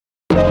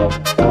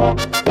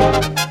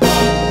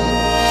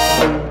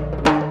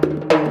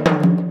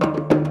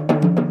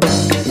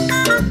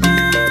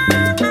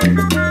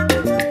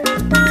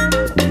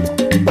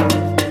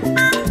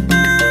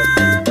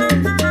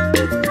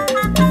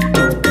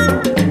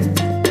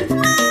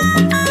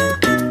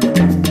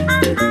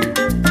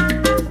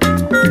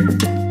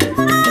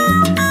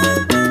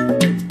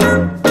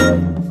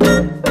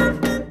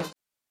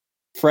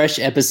Fresh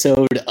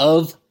episode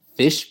of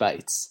Fish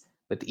Bites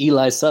with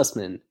Eli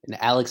Sussman and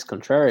Alex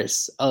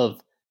Contreras of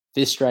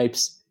Fish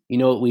Stripes. You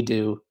know what we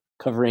do,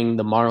 covering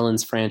the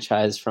Marlins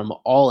franchise from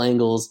all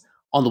angles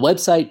on the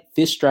website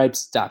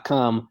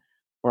fishstripes.com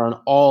or on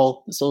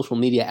all the social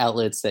media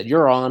outlets that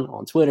you're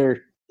on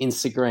Twitter,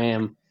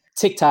 Instagram,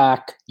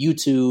 TikTok,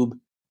 YouTube,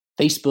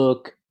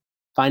 Facebook.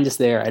 Find us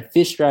there at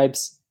Fish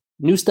Stripes.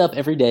 New stuff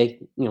every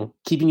day,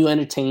 keeping you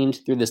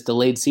entertained through this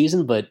delayed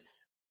season, but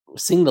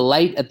seeing the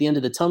light at the end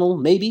of the tunnel,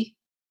 maybe.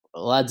 A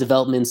lot of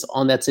developments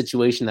on that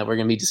situation that we're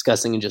going to be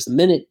discussing in just a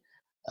minute.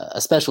 A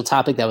special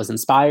topic that was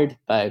inspired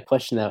by a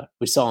question that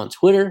we saw on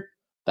Twitter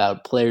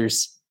about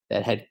players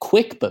that had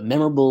quick but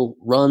memorable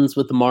runs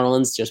with the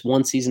Marlins, just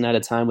one season at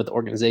a time with the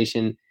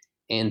organization,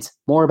 and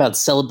more about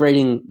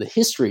celebrating the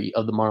history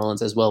of the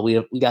Marlins as well.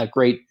 We got a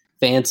great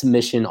fan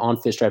submission on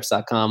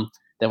fishstripes.com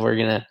that we're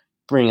going to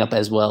bring up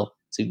as well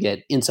to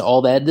get into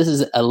all that. This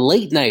is a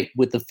late night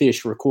with the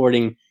Fish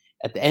recording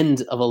at the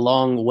end of a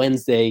long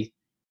Wednesday.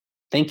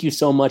 Thank you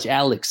so much,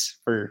 Alex,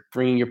 for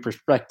bringing your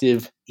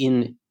perspective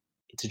in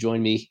to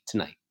join me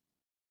tonight.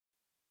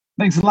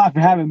 Thanks a lot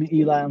for having me,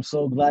 Eli. I'm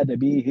so glad to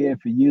be here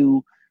for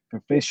you,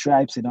 for Fish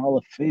Stripes, and all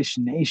of Fish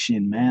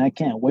Nation, man. I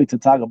can't wait to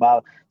talk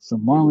about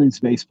some Marlins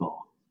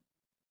baseball.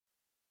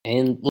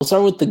 And we'll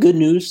start with the good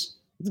news.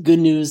 The good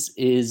news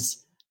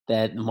is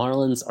that the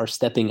Marlins are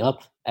stepping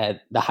up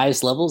at the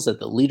highest levels, at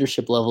the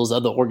leadership levels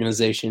of the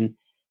organization,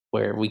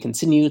 where we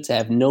continue to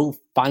have no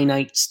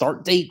finite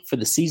start date for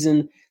the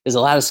season. There's a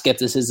lot of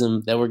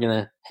skepticism that we're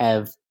going to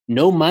have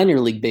no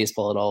minor league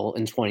baseball at all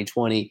in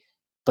 2020.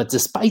 But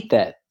despite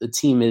that, the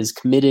team is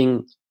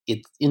committing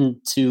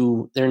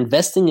they're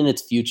investing in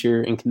its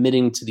future and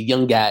committing to the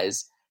young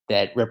guys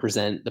that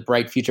represent the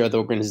bright future of the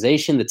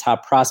organization, the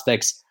top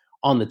prospects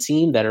on the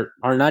team that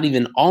are not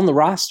even on the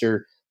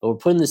roster, but we're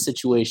put in this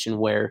situation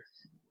where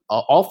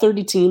all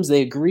 30 teams,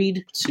 they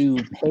agreed to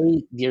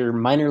pay their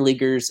minor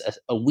leaguers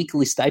a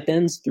weekly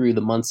stipends through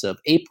the months of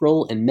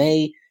April and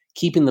May,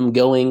 keeping them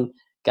going.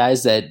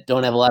 Guys that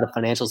don't have a lot of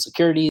financial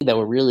security, that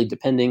were really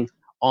depending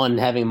on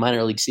having a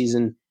minor league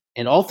season.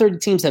 And all 30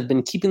 teams have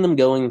been keeping them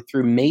going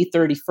through May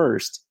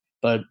 31st.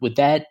 But with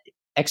that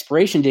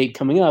expiration date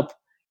coming up,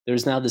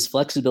 there's now this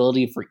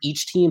flexibility for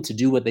each team to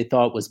do what they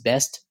thought was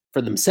best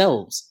for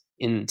themselves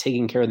in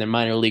taking care of their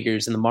minor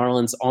leaguers. And the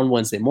Marlins on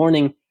Wednesday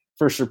morning,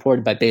 first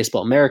reported by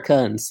Baseball America,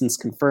 and since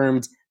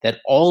confirmed that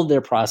all of their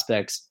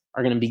prospects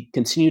are going to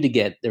continue to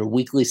get their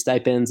weekly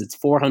stipends. It's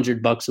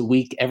 $400 a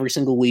week, every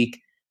single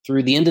week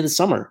through the end of the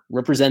summer,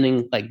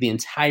 representing like the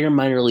entire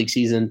minor league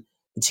season.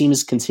 The team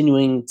is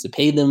continuing to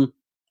pay them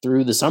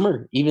through the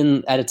summer,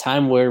 even at a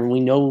time where we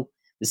know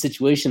the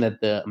situation that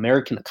the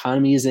American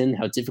economy is in,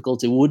 how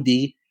difficult it would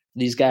be for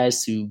these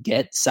guys to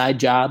get side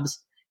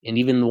jobs, and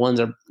even the ones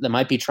that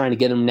might be trying to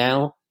get them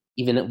now,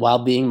 even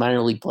while being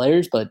minor league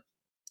players. But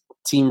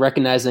team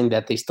recognizing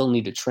that they still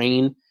need to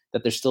train,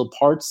 that they're still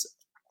parts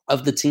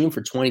of the team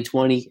for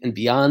 2020 and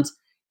beyond,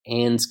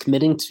 and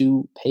committing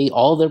to pay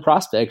all their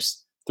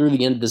prospects through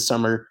the end of the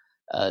summer.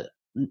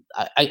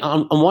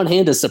 On one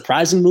hand, a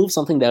surprising move,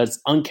 something that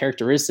is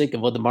uncharacteristic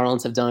of what the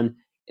Marlins have done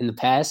in the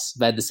past,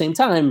 but at the same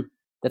time,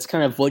 that's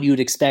kind of what you would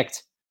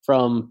expect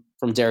from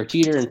Derek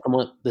Jeter and from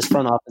what this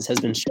front office has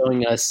been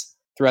showing us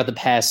throughout the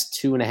past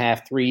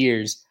 2.5, 3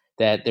 years,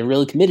 that they're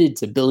really committed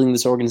to building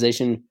this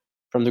organization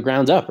from the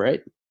ground up,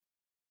 right?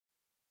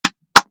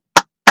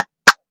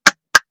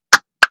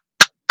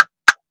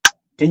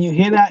 Can you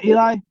hear that,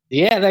 Eli?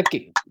 Yeah,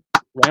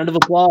 round of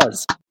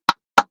applause.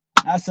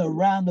 That's a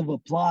round of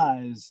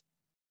applause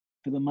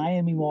for the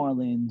Miami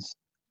Marlins,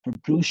 for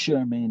Bruce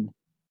Sherman,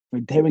 for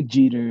Derek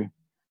Jeter,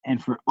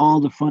 and for all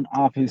the front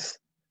office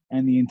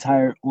and the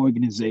entire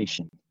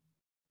organization.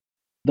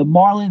 The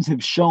Marlins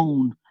have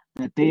shown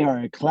that they are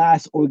a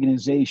class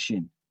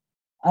organization.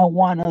 I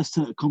want us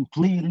to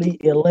completely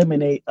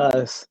eliminate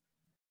us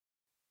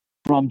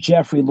from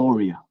Jeffrey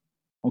Loria,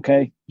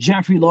 okay?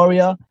 Jeffrey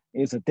Loria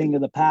is a thing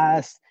of the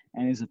past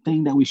and is a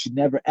thing that we should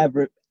never,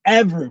 ever,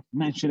 ever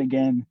mention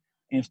again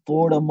in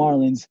Florida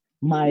Marlins,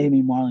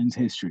 Miami Marlins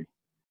history,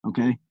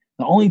 okay?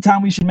 The only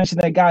time we should mention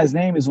that guy's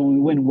name is when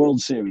we win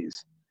World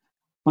Series.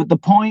 But the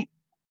point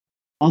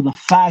of the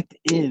fact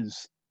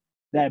is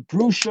that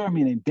Bruce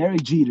Sherman and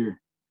Derek Jeter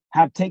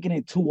have taken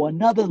it to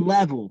another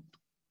level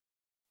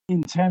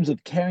in terms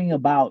of caring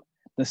about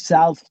the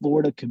South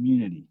Florida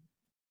community,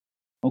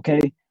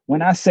 okay?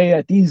 When I say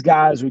that these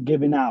guys were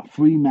giving out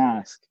free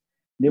masks,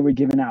 they were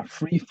giving out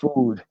free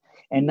food,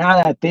 and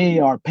now that they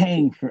are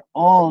paying for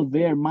all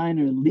their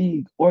minor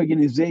league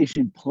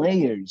organization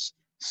players'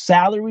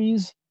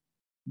 salaries,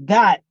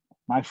 that,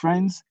 my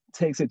friends,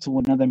 takes it to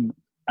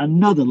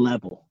another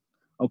level,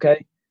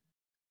 Okay?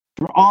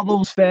 For all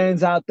those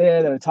fans out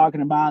there that are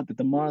talking about that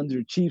the Marlins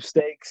are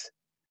cheapskates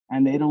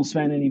and they don't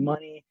spend any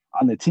money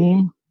on the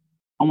team,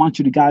 I want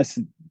you guys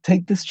to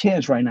take this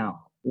chance right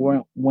now,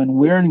 when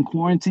we're in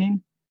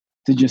quarantine,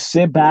 to just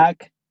sit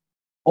back,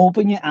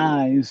 open your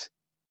eyes,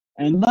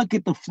 and look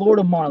at the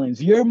Florida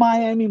Marlins, your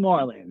Miami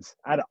Marlins,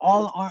 out of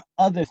all our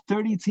other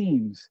 30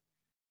 teams,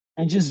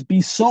 and just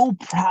be so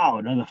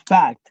proud of the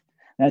fact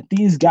that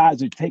these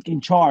guys are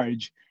taking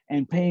charge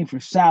and paying for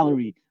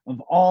salary of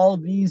all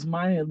these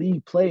minor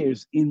league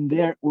players in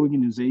their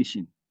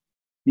organization.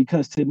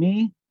 Because to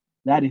me,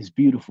 that is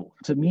beautiful.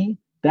 To me,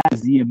 that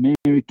is the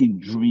American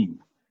dream.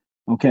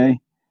 Okay?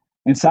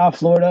 In South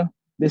Florida,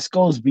 this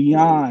goes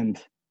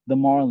beyond the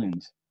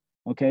Marlins.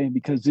 Okay?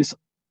 Because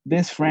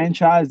this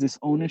franchise, this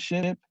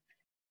ownership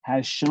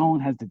has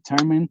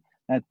determined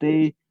that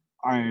they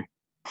are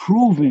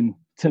proven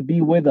to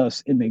be with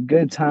us in the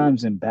good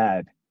times and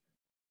bad.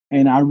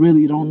 And I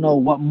really don't know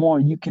what more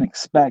you can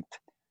expect.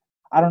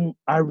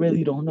 I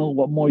really don't know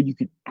what more you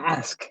could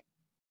ask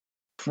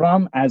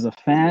from, as a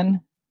fan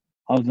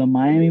of the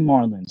Miami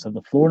Marlins, of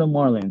the Florida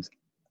Marlins,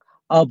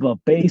 of a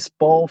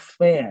baseball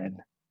fan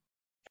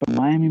for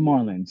Miami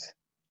Marlins.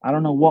 I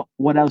don't know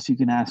what else you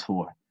can ask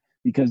for,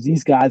 because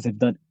these guys have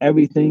done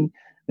everything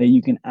that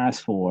you can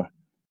ask for,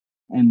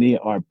 and they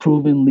are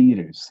proven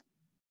leaders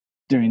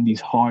during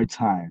these hard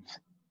times,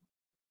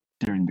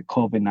 during the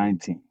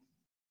COVID-19.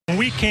 When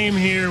we came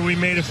here, we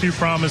made a few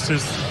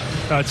promises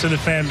to the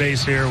fan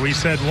base here. We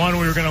said, one,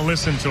 we were going to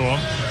listen to them.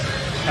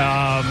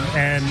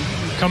 And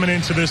coming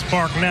into this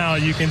park now,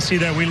 you can see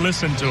that we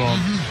listened to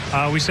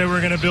them. We said we were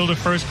going to build a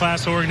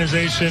first-class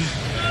organization.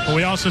 But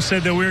we also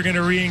said that we were going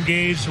to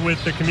re-engage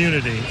with the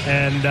community.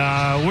 And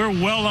we're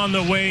well on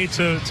the way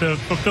to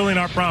fulfilling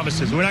our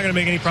promises. We're not going to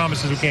make any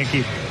promises we can't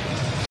keep.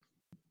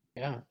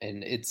 Yeah,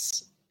 and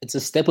it's a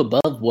step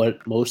above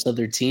what most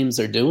other teams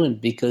are doing,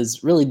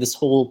 because really this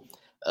whole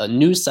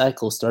news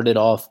cycle started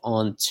off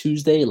on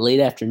Tuesday late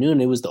afternoon.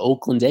 It was the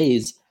Oakland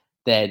A's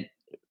that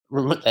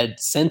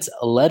sent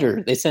a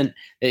letter.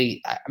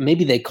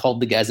 Maybe they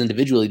called the guys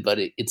individually, but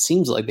it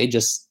seems like they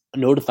just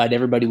notified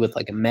everybody with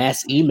like a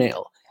mass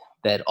email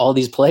that all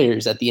these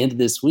players at the end of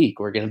this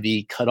week were going to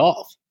be cut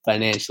off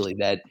financially.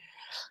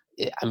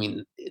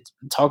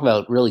 Talk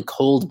about really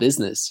cold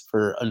business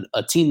for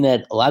a team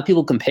that a lot of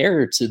people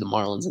compare to the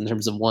Marlins in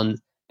terms of one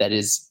that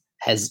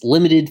has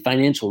limited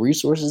financial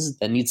resources,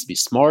 that needs to be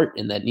smart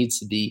and that needs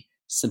to be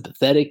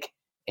sympathetic.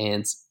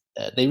 And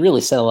they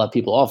really set a lot of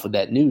people off with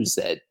that news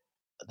that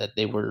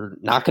they were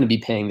not going to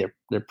be paying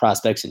their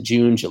prospects in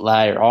June,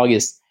 July, or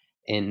August,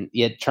 and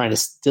yet trying to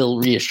still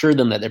reassure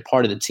them that they're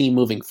part of the team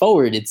moving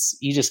forward.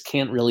 You just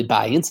can't really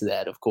buy into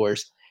that, of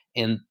course.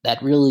 And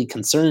that really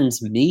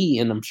concerns me,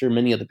 and I'm sure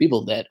many other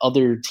people, that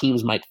other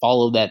teams might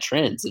follow that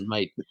trend and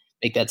might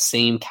make that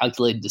same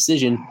calculated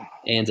decision.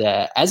 And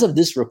as of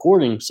this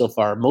recording so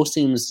far, most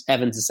teams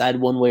haven't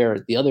decided one way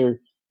or the other.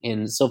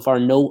 And so far,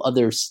 no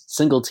other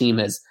single team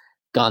has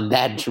gone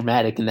that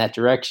dramatic in that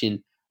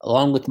direction.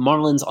 Along with the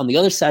Marlins, on the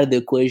other side of the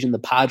equation, the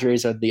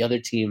Padres are the other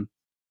team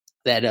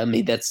that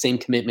made that same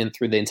commitment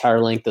through the entire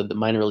length of the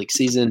minor league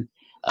season.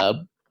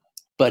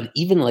 But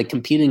even like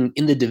competing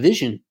in the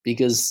division,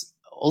 because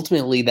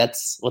ultimately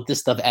that's what this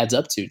stuff adds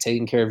up to.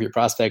 Taking care of your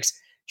prospects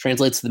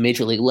translates to the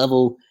major league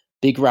level.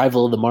 Big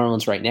rival of the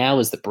Marlins right now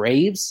is the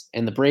Braves,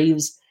 and the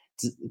Braves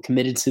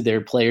committed to their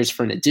players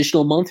for an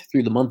additional month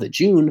through the month of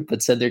June,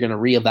 but said they're going to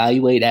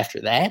reevaluate after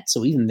that.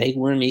 So even they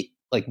weren't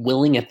like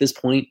willing at this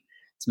point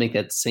to make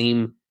that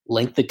same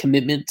length of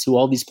commitment to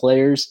all these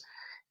players.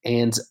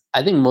 And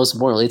I think most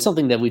importantly, it's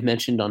something that we've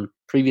mentioned on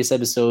previous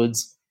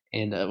episodes,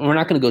 and we're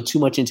not going to go too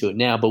much into it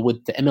now, but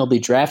with the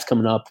MLB draft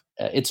coming up,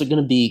 it's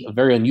going to be a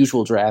very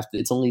unusual draft.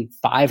 It's only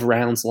 5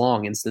 rounds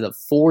long instead of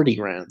 40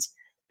 rounds.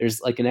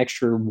 There's like an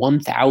extra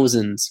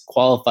 1,000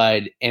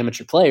 qualified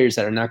amateur players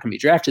that are not going to be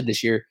drafted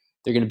this year.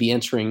 They're going to be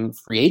entering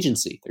free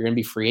agency. They're going to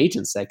be free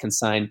agents that can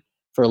sign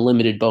for a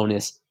limited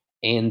bonus.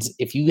 And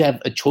if you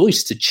have a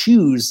choice to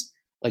choose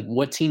like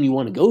what team you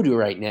want to go to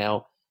right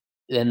now,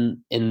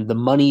 then in the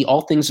money,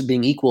 all things are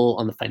being equal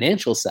on the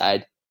financial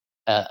side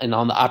and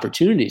on the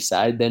opportunity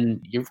side,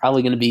 then you're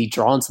probably going to be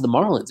drawn to the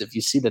Marlins if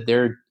you see that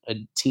they're a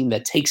team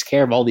that takes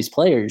care of all these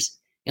players.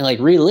 And like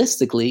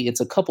realistically, it's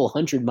a couple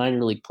hundred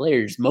minor league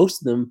players.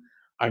 Most of them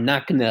are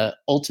not going to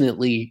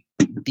ultimately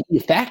be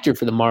a factor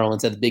for the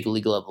Marlins at the big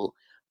league level.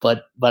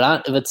 But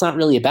it's not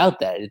really about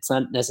that. It's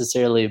not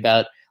necessarily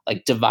about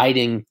like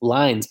dividing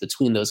lines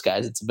between those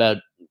guys. It's about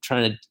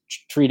trying to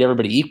treat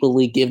everybody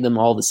equally, give them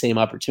all the same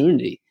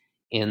opportunity.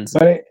 And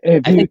but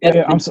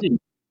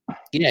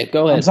yeah,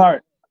 go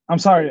ahead. I'm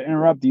sorry to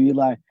interrupt you,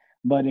 Eli.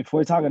 But if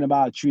we're talking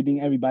about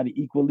treating everybody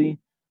equally,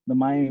 the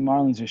Miami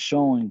Marlins are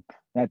showing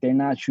that they're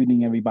not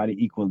treating everybody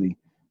equally.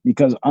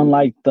 Because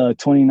unlike the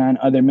 29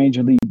 other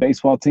Major League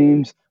Baseball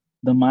teams,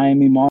 the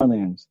Miami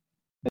Marlins,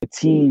 the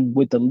team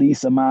with the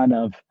least amount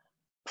of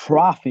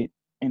profit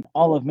in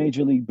all of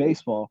Major League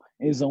Baseball,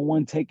 is the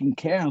one taking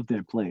care of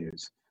their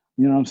players.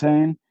 You know what I'm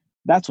saying?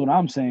 That's what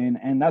I'm saying,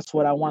 and that's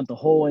what I want the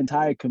whole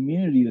entire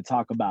community to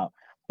talk about.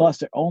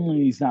 Buster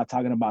Olney's not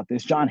talking about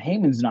this. Jon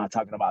Heyman's not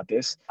talking about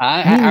this.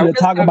 I need to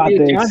talk about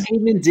this. Jon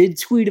Heyman did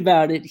tweet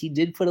about it. He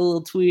did put a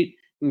little tweet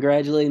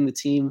congratulating the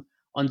team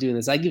on doing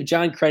this. I give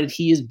Jon credit.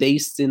 He is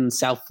based in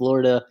South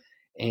Florida,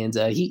 and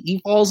he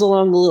falls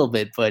along a little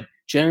bit. But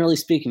generally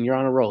speaking, you're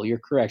on a roll. You're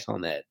correct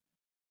on that.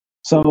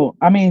 So,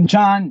 I mean,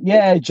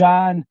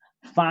 Jon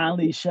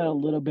finally shed a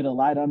little bit of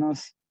light on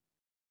us,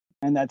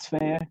 and that's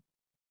fair.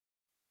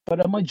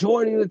 But a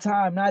majority of the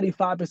time,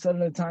 95% of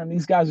the time,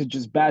 these guys are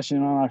just bashing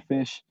on our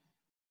fish.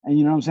 And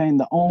you know what I'm saying?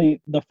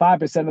 The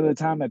 5% of the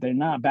time that they're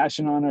not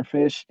bashing on our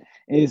fish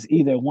is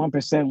either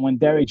 1% when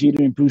Derek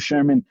Jeter and Bruce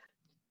Sherman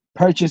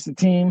purchase the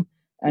team,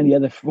 and the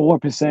other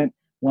 4%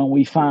 when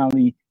we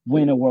finally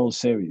win a World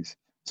Series.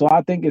 So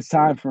I think it's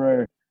time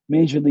for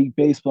Major League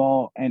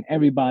Baseball and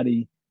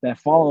everybody that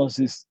follows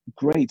this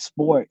great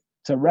sport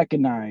to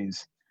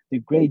recognize the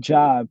great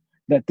job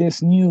that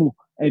this new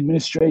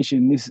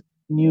administration, this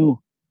new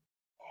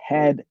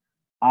head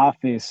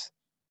office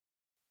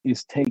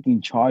is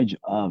taking charge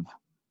of.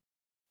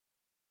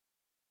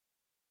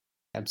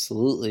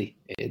 Absolutely.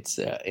 It's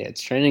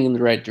trending in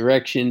the right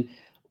direction.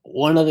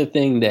 One other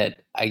thing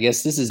that I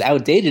guess this is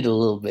outdated a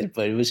little bit,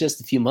 but it was just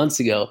a few months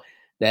ago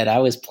that I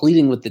was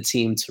pleading with the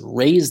team to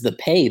raise the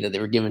pay that they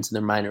were giving to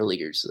their minor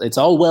leaguers. It's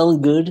all well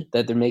and good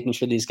that they're making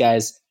sure these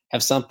guys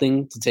have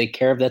something to take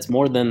care of. That's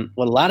more than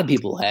what a lot of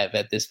people have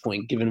at this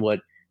point, given what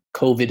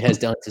COVID has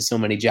done to so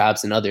many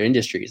jobs in other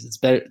industries. It's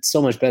better. It's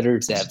so much better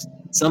to have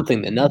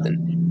something than nothing.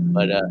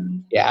 But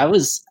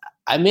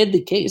I made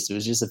the case. It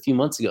was just a few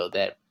months ago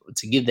that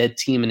to give that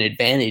team an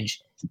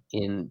advantage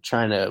in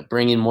trying to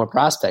bring in more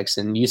prospects,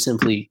 and you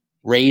simply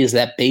raise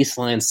that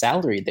baseline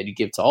salary that you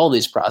give to all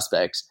these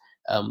prospects,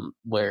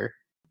 where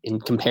in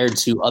compared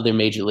to other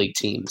major league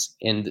teams.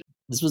 And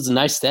this was a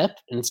nice step,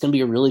 and it's going to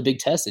be a really big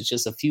test. It's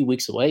just a few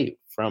weeks away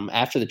from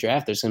after the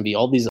draft. There's going to be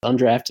all these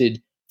undrafted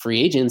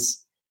free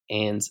agents,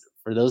 and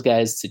for those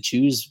guys to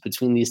choose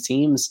between these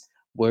teams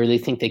where they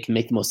think they can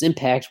make the most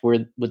impact, where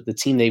with the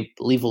team they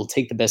believe will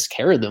take the best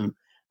care of them.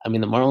 I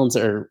mean, the Marlins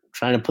are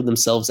trying to put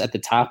themselves at the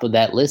top of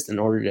that list in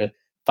order to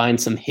find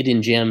some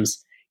hidden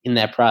gems in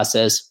that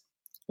process.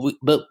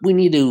 But we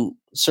need to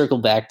circle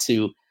back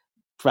to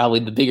probably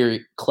the bigger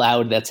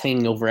cloud that's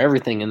hanging over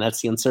everything, and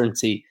that's the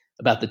uncertainty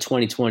about the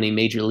 2020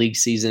 Major League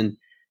season.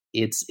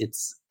 It's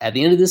at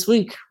the end of this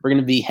week. We're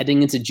going to be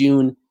heading into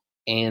June,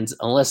 and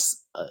unless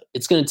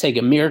it's going to take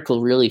a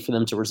miracle, really, for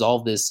them to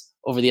resolve this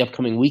over the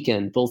upcoming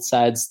weekend, both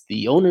sides,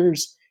 the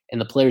owners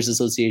and the Players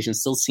Association,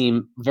 still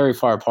seem very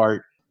far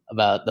apart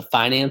about the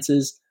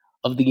finances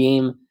of the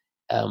game.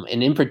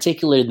 And in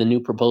particular, the new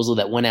proposal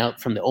that went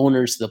out from the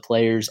owners to the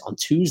players on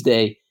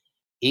Tuesday,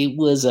 it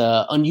was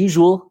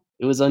unusual.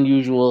 It was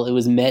unusual. It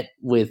was met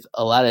with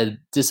a lot of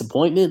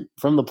disappointment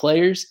from the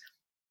players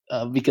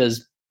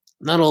because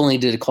not only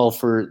did it call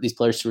for these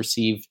players to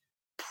receive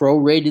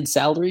prorated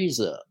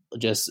salaries,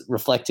 just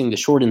reflecting the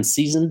shortened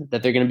season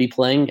that they're going to be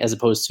playing as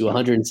opposed to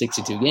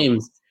 162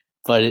 games,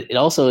 but it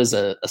also is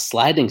a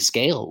sliding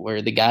scale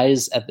where the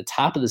guys at the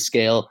top of the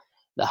scale,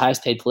 the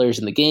highest paid players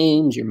in the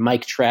games, your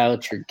Mike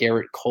Trout, your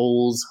Garrett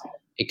Coles,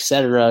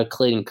 etc.,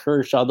 Clayton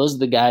Kershaw, those are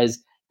the guys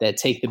that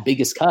take the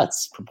biggest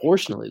cuts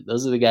proportionally.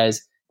 Those are the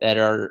guys that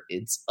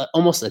it's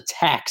almost a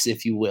tax,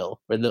 if you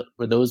will,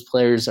 where those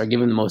players are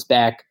given the most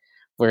back.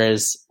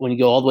 Whereas when you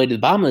go all the way to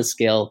the bottom of the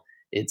scale,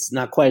 it's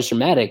not quite as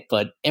dramatic,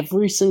 but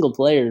every single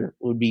player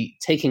would be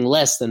taking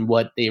less than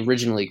what they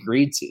originally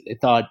agreed to. They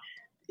thought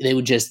they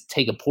would just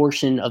take a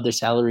portion of their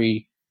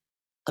salary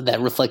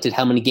that reflected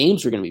how many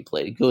games were going to be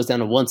played. It goes down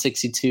to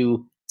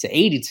 162 to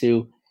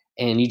 82,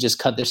 and you just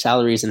cut their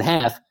salaries in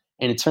half.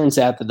 And it turns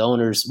out that the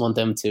owners want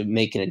them to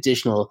make an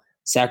additional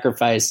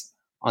sacrifice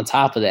on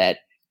top of that.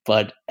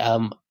 But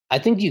I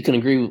think you can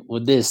agree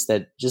with this,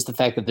 that just the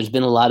fact that there's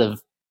been a lot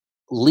of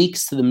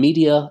leaks to the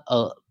media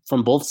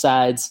from both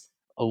sides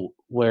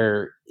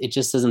where it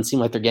just doesn't seem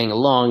like they're getting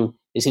along.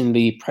 They seem to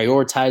be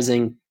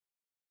prioritizing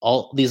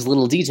all these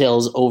little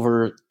details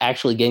over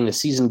actually getting the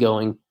season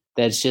going.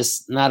 That's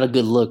just not a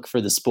good look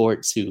for the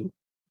sport to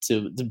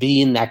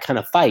be in that kind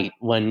of fight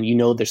when you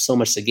know there's so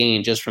much to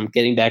gain just from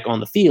getting back on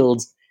the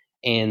fields.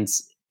 And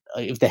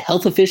if the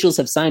health officials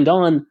have signed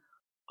on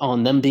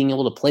them being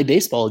able to play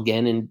baseball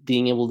again and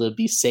being able to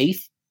be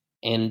safe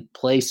and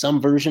play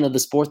some version of the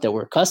sport that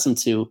we're accustomed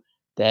to,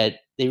 that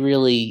they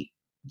really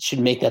should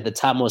make that the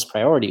topmost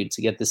priority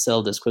to get this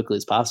settled as quickly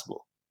as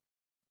possible.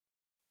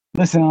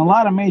 Listen, a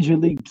lot of major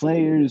league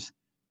players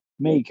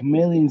make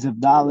millions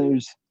of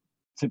dollars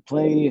to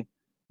play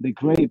the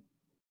great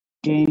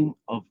game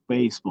of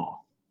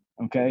baseball,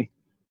 okay?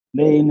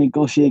 They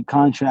negotiate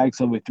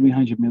contracts over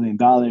 $300 million,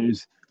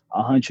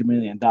 $100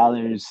 million,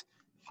 $40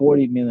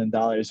 million,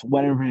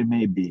 whatever it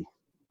may be,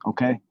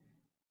 okay?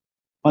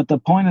 But the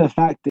point of the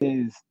fact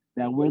is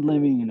that we're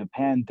living in a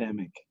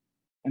pandemic.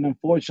 And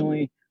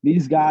unfortunately,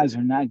 these guys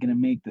are not going to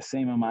make the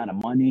same amount of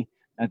money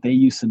that they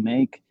used to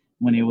make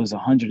when it was a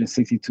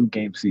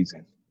 162-game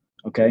season,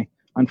 okay?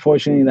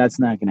 Unfortunately, that's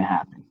not going to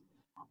happen.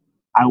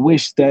 I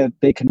wish that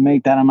they could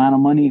make that amount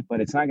of money,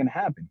 but it's not going to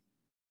happen,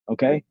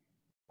 okay?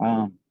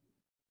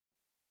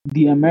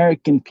 the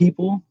American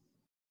people,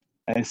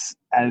 as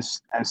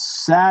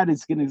sad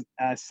as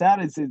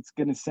it's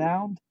gonna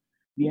sound,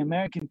 the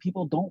American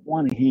people don't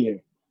want to hear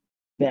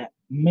that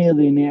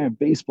millionaire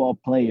baseball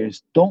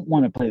players don't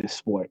want to play the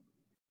sport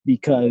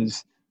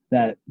because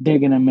that they're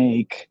gonna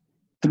make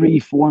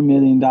 $3-4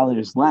 million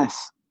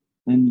less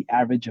than the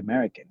average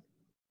American.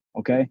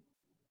 Okay.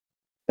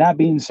 That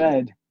being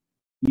said,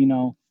 you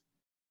know,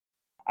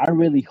 I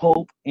really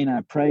hope and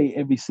I pray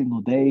every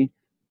single day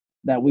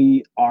that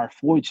we are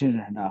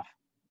fortunate enough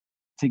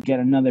to get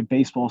another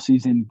baseball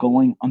season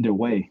going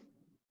underway.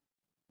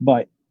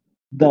 But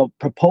the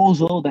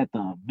proposal that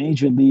the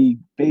Major League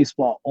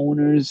Baseball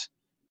owners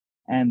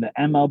and the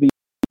MLB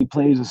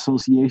Players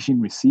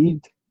Association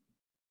received,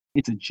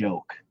 it's a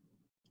joke.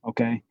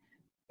 Okay,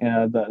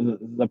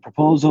 the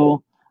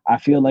proposal, I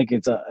feel like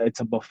it's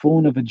a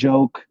buffoon of a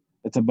joke.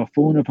 It's a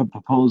buffoon of a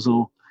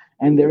proposal,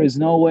 and there is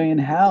no way in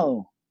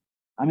hell.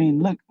 I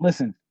mean,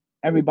 listen,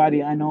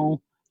 everybody, I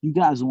know you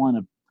guys want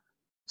to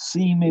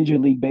see Major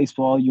League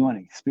Baseball. You want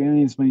to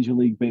experience Major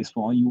League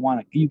Baseball.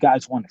 You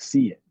guys want to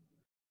see it.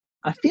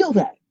 I feel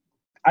that.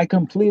 I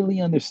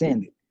completely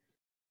understand it.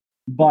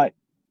 But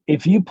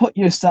if you put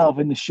yourself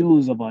in the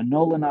shoes of a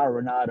Nolan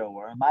Arenado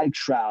or a Mike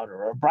Trout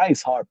or a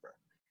Bryce Harper,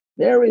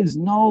 there is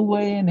no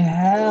way in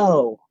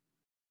hell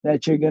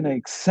that you're going to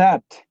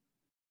accept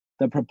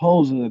the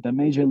proposal that the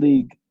Major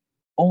League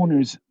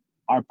owners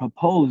are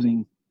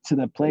proposing to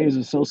the Players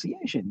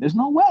Association. There's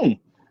no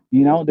way.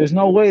 There's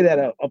no way that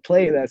a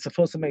player that's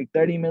supposed to make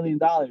 $30 million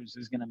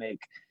is going to make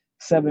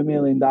 $7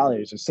 million or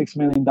 $6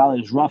 million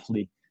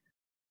roughly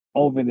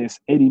over this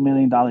 $80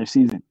 million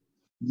season.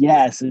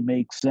 Yes, it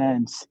makes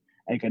sense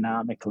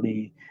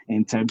economically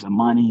in terms of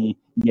money.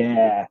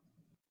 Yeah.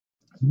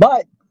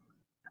 But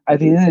at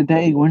the end of the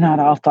day, we're not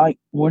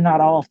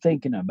all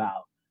thinking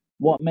about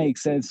what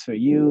makes sense for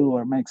you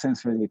or makes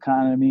sense for the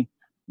economy.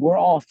 We're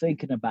all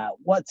thinking about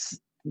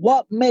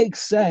what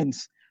makes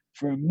sense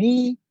for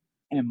me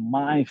and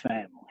my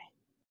family.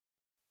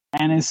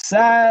 And as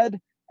sad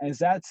as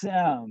that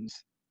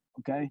sounds,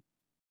 okay,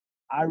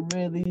 I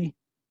really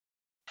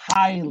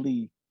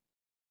highly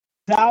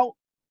doubt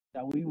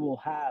that we will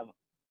have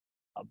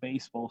a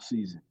baseball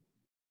season.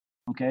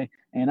 Okay.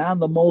 And I'm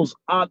the most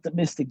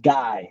optimistic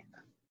guy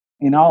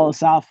in all of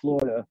South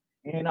Florida,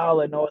 in all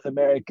the North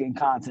American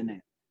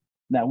continent,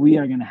 that we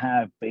are going to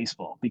have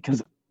baseball.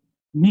 Because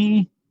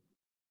me,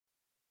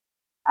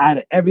 out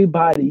of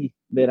everybody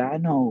that I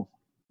know,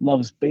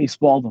 loves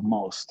baseball the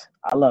most.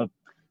 I love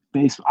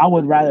baseball. I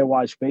would rather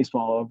watch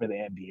baseball over the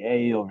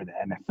NBA, over the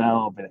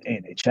NFL, over the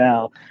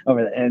NHL,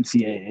 over the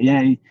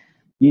NCAA,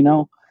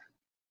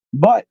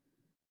 But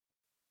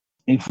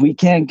if we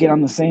can't get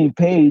on the same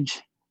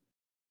page,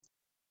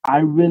 I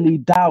really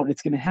doubt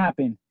it's going to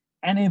happen.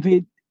 And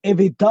if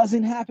it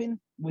doesn't happen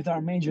with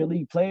our major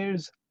league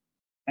players,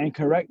 and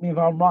correct me if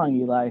I'm wrong,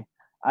 Eli,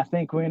 I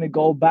think we're going to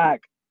go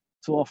back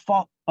to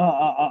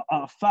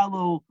a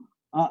fellow.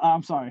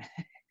 I'm sorry.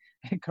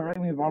 Correct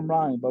me if I'm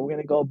wrong, but we're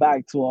going to go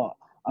back to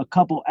a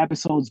couple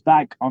episodes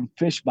back on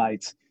Fish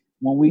Bites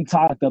when we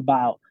talked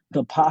about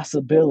the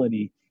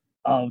possibility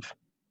of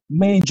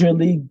Major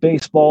League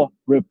Baseball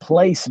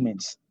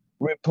replacement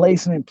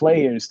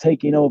players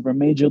taking over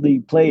Major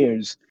League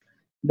players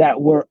that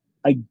were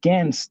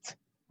against,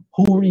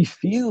 who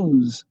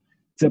refuse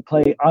to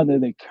play under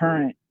the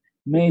current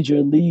Major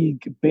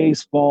League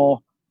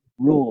Baseball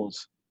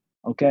rules.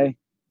 Okay?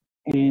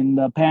 In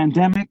the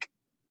pandemic,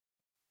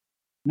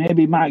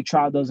 maybe Mike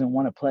Trout doesn't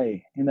want to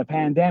play. In the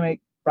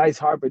pandemic, Bryce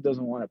Harper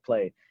doesn't want to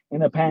play. In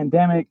the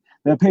pandemic,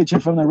 the pitcher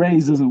from the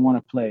Rays doesn't want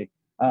to play.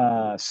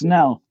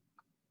 Snell.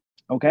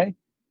 Okay?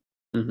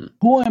 Mm-hmm.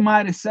 Who am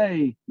I to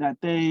say that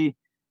they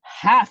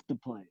have to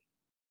play?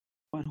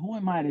 But who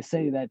am I to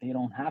say that they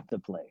don't have to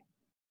play?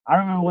 I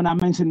remember when I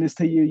mentioned this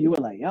to you, you were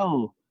like,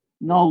 yo,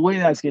 no way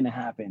that's going to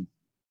happen.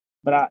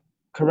 But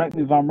correct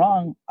me if I'm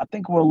wrong, I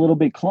think we're a little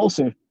bit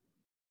closer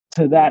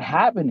to that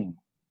happening.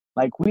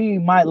 Like, we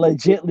might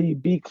legitimately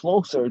be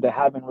closer to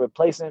having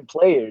replacement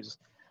players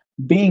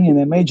being in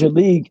the major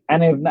league.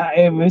 And if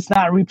it's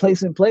not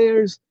replacing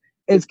players,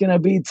 it's going to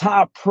be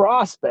top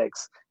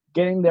prospects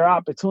getting their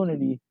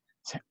opportunity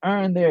to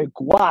earn their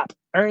guap,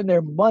 earn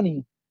their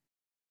money,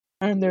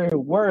 earn their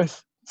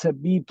worth to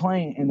be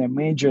playing in the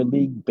Major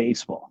League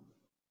Baseball.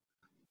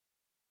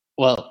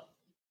 Well,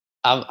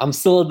 I'm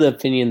still of the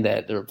opinion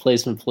that the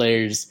replacement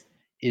players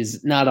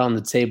is not on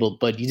the table,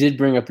 but you did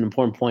bring up an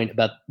important point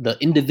about the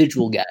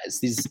individual guys,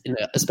 these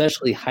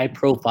especially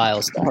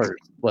high-profile stars,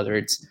 whether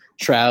it's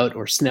Trout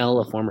or Snell,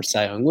 a former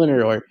Cy Young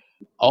winner, or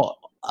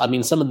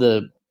some of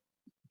the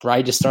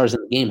brightest stars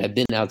in the game have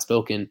been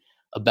outspoken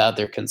about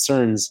their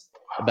concerns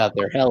about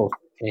their health,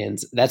 and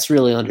that's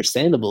really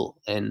understandable.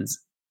 And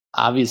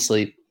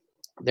obviously,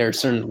 there are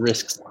certain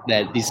risks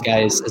that these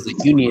guys, as a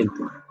union,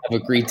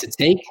 have agreed to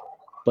take.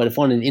 But if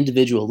on an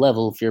individual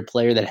level, if you're a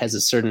player that has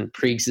a certain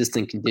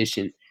pre-existing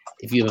condition,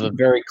 if you have a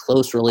very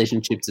close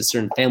relationship to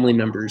certain family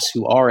members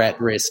who are at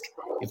risk,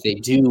 if they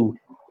do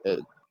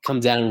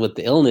come down with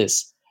the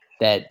illness,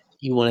 that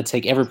you want to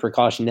take every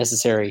precaution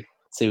necessary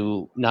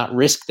to not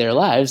risk their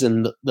lives.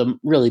 And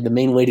the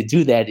main way to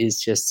do that is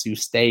just to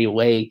stay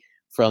away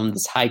from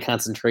this high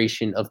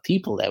concentration of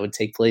people that would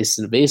take place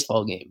in a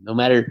baseball game. No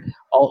matter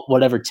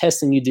whatever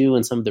testing you do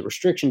and some of the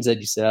restrictions that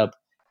you set up,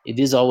 it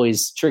is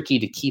always tricky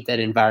to keep that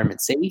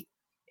environment safe.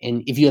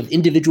 And if you have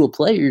individual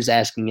players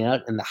asking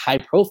out and the high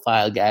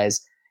profile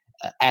guys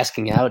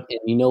asking out, and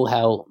you know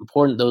how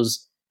important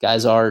those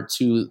guys are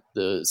to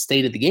the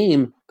state of the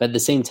game, but at the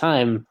same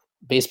time,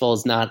 baseball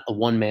is not a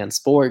one-man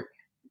sport.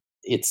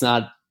 There's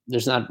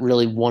not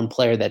really one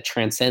player that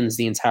transcends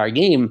the entire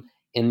game.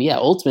 And yeah,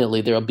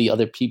 ultimately there'll be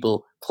other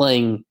people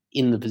playing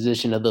in the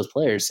position of those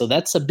players. So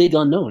that's a big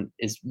unknown,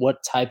 is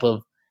what type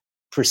of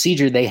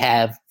procedure they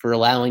have for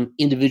allowing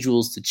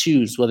individuals to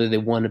choose whether they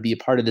want to be a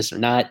part of this or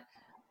not.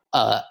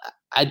 I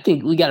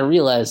think we got to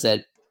realize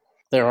that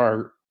there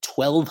are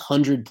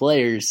 1,200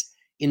 players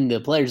in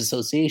the Players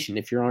Association.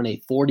 If you're on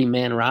a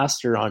 40-man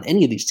roster on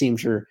any of these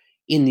teams, you're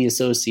in the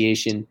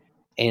association.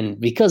 And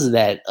because of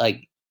that,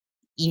 like,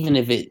 even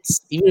if it's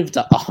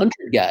 100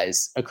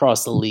 guys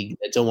across the league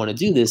that don't want to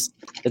do this,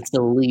 that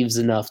still leaves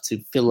enough to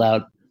fill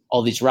out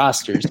all these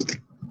rosters.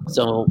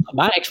 So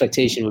my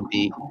expectation would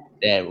be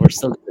that we're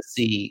still going to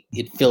see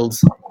it filled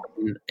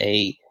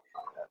in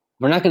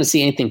we're not going to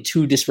see anything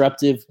too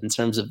disruptive in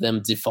terms of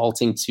them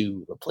defaulting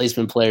to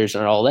replacement players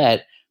and all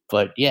that.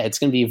 But yeah, it's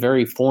going to be a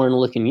very foreign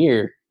looking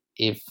year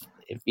if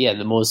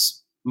the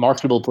most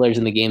marketable players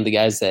in the game, the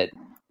guys that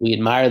we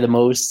admire the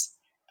most,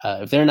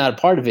 if they're not a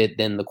part of it,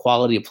 then the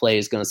quality of play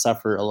is going to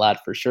suffer a lot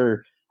for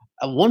sure.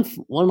 One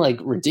like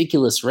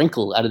ridiculous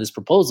wrinkle out of this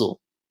proposal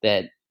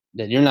that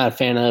you're not a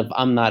fan of,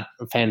 I'm not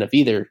a fan of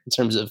either, in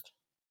terms of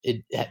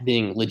it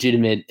being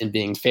legitimate and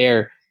being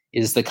fair,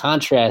 is the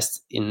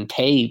contrast in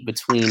pay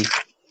between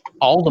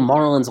all the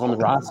Marlins on the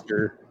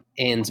roster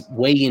and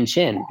Wei-Yin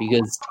Chen.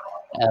 Because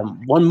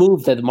one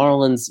move that the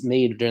Marlins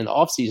made during the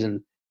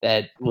offseason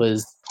that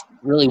was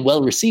really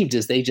well received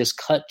is they just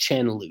cut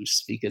Chen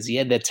loose because he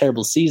had that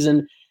terrible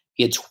season.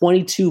 He had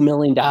 $22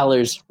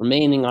 million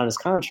remaining on his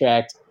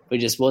contract, but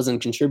he just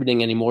wasn't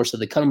contributing anymore, so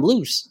they cut him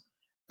loose.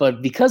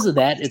 But because of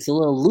that, it's a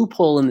little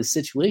loophole in the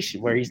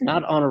situation where he's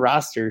not on a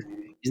roster.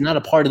 He's not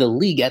a part of the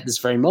league at this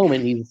very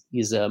moment.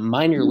 He's a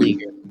minor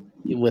leaguer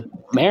with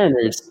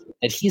Mariners,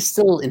 that he's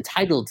still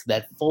entitled to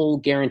that full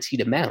guaranteed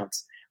amount.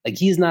 Like,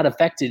 he's not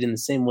affected in the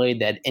same way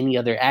that any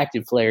other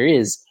active player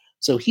is.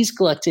 So he's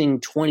collecting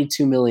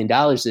 $22 million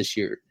this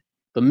year.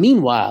 But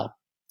meanwhile,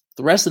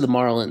 the rest of the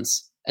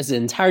Marlins, as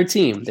an entire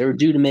team, they were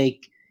due to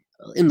make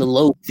in the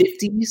low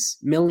 $50s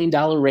million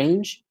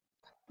range.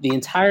 The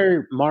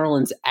entire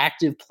Marlins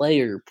active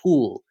player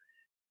pool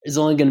is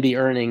only going to be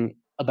earning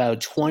about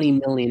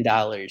 $20 million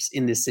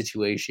in this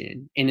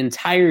situation. An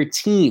entire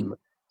team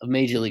of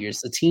major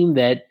leaguers, a team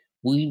that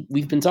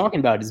we've been talking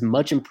about is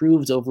much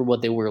improved over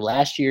what they were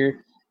last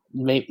year.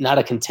 Not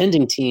a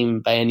contending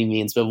team by any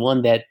means, but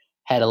one that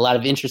had a lot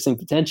of interesting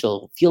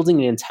potential, fielding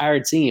an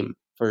entire team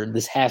for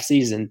this half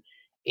season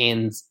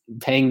and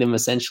paying them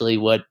essentially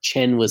what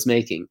Chen was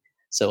making.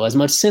 So as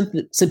much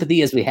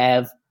sympathy as we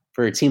have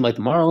for a team like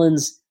the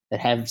Marlins that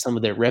have some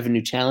of their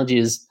revenue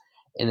challenges,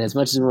 and as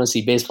much as we want to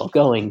see baseball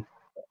going,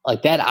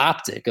 like that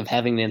optic of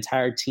having the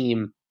entire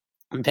team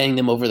and paying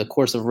them over the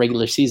course of a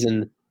regular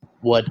season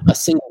what a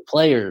single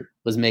player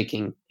was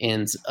making,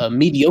 and a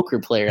mediocre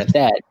player at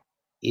that,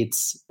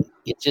 it's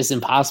just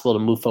impossible to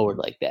move forward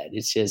like that.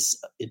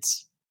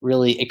 It's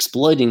really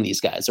exploiting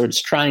these guys, or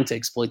it's trying to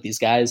exploit these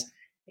guys.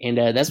 And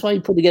that's why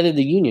you put together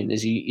the union,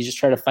 is you just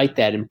try to fight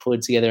that and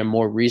put together a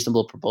more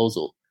reasonable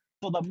proposal.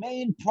 So the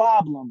main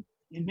problem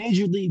in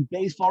Major League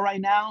Baseball right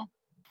now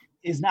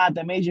is not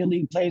the Major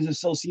League Players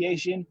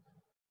Association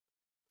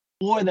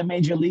or the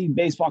Major League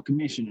Baseball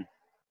Commissioner.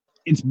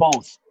 It's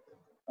both,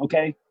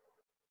 okay?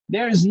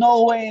 There is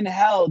no way in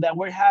hell that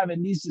we're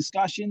having these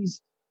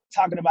discussions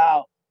talking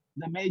about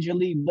the Major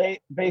League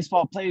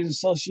Baseball Players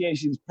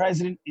Association's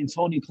president,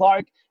 Tony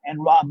Clark,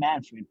 and Rob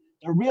Manfred.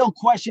 The real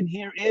question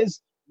here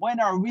is, when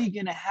are we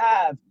going to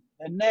have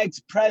the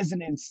next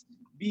presidents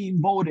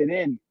being voted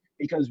in?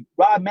 Because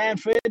Rob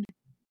Manfred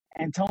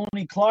and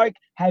Tony Clark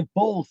have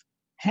both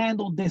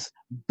handled this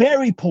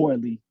very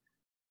poorly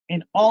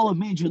in all of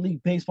Major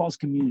League Baseball's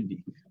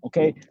community,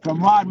 okay?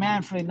 From Rob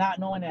Manfred not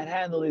knowing how to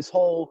handle this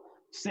whole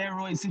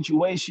steroid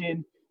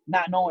situation,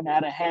 not knowing how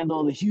to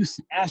handle the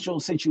Houston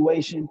Astros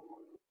situation.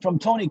 From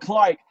Tony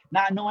Clark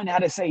not knowing how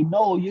to say,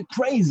 no, you're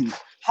crazy.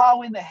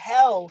 How in the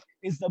hell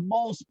is the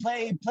most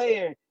played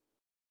player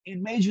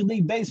in Major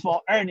League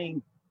Baseball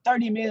earning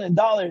 $30 million,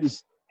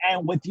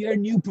 and with your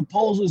new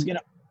proposal is going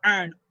to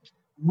earn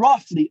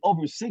roughly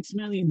over $6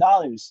 million?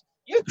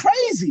 You're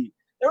crazy.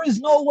 There is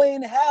no way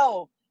in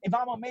hell, if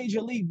I'm a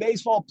Major League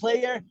Baseball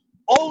player,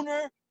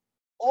 owner,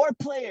 or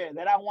player,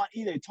 that I want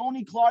either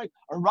Tony Clark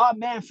or Rob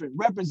Manfred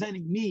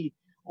representing me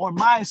or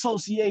my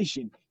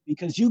association,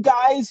 because you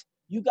guys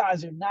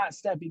are not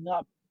stepping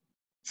up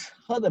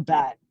to the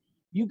bat.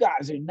 You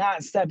guys are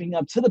not stepping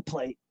up to the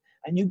plate,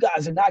 and you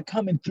guys are not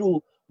coming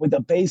through with a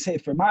base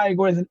hit for my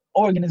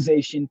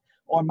organization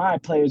or my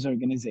players'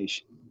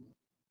 organization.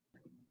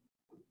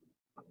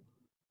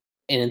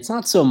 And it's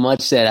not so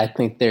much that I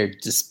think they're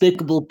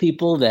despicable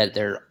people, that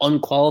they're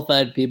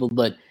unqualified people,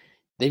 but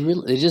they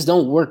just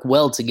don't work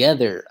well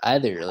together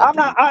either. Like,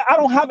 I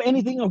don't have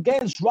anything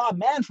against Rob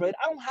Manfred.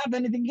 I don't have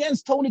anything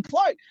against Tony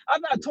Clark. I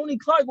thought Tony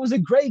Clark was a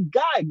great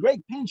guy,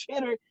 great pinch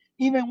hitter,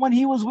 even when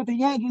he was with the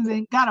Yankees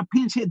and got a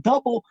pinch hit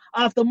double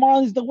off the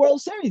Marlins the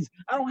World Series.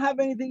 I don't have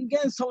anything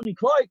against Tony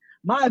Clark.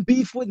 My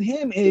beef with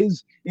him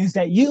is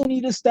that you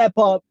need to step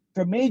up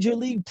for major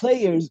league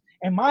players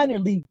and minor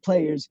league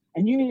players,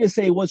 and you need to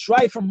say what's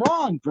right from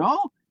wrong, bro.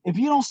 If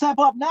you don't step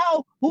up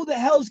now, who the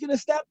hell is going to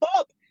step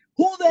up?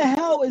 Who the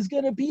hell is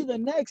going to be the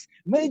next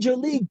Major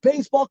League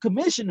Baseball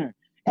commissioner?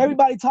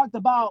 Everybody talked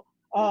about,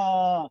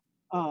 I'm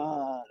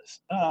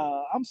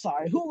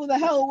sorry, who the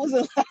hell was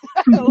it?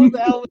 Who the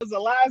hell was the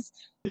last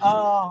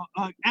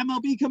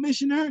MLB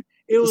commissioner?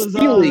 It was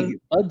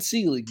Bud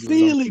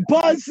Selig.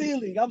 Bud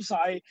Selig. I'm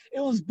sorry. It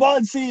was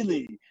Bud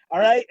Selig. All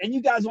right. And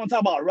you guys want to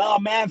talk about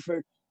Rob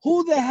Manfred.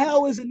 Who the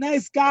hell is the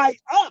next guy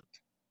up?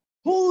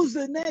 Who's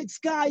the next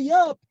guy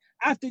up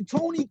after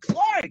Tony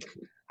Clark?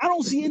 I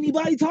don't see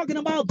anybody talking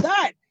about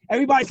that.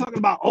 Everybody's talking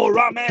about,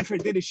 Rob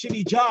Manfred did a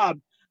shitty job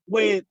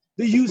with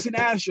the Houston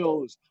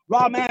Astros.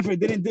 Rob Manfred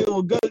didn't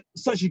do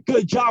such a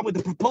good job with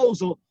the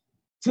proposal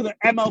to the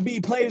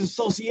MLB Players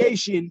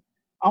Association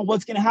on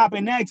what's going to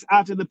happen next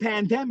after the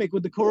pandemic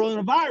with the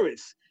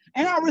coronavirus.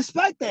 And I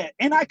respect that.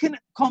 And I can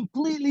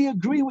completely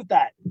agree with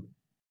that.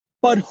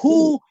 But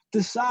who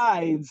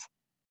decides,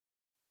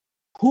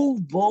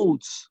 who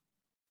votes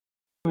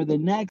for the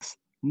next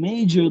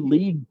Major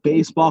League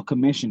Baseball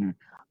commissioner?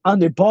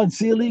 Under Bud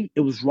Selig, it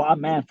was Rob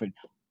Manfred.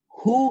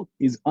 Who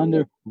is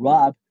under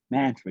Rob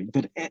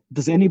Manfred?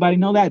 Does anybody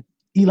know that?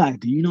 Eli,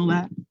 do you know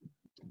that?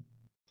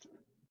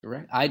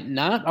 Right.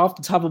 Not off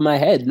the top of my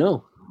head,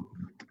 no.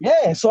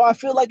 Yeah, so I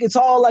feel like it's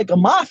all like a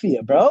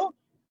mafia, bro.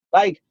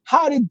 Like,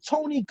 how did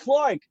Tony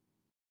Clark,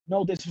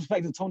 no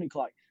disrespect to Tony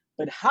Clark,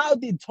 but how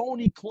did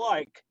Tony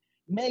Clark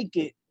make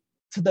it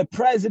to the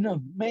president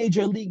of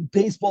Major League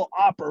Baseball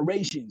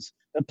operations,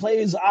 the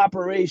players'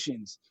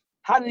 operations?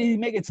 How did he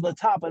make it to the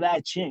top of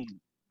that chain?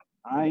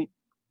 All right.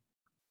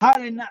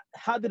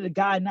 How did a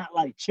guy not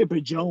like Chipper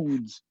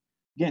Jones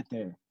get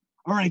there?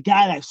 Or a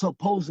guy that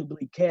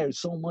supposedly cares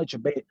so much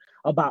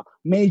about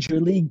Major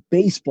League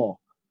Baseball,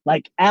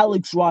 like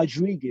Alex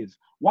Rodriguez?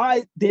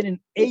 Why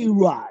didn't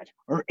A-Rod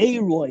or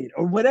A-Royd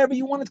or whatever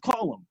you want to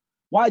call him,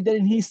 why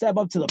didn't he step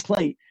up to the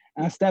plate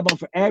and step up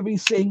for every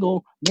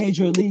single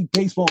Major League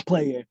Baseball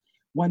player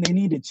when they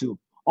needed to?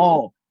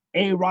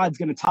 A-Rod's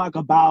going to talk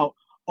about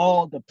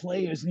all the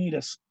players need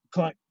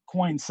to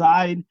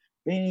coincide.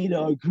 They need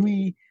to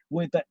agree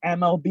with the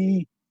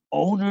MLB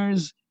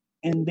owners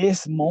in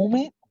this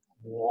moment.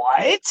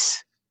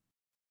 What?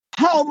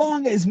 How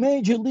long has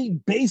Major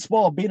League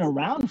Baseball been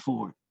around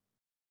for?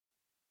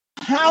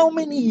 How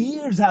many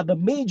years have the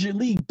Major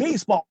League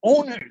Baseball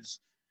owners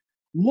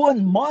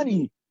won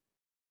money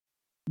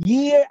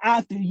year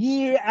after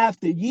year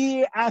after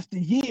year after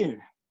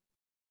year?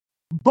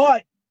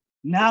 But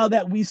now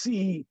that we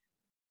see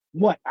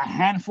a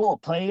handful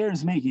of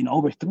players making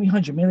over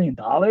 $300 million,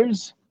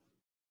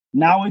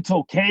 now it's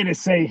okay to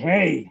say,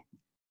 hey,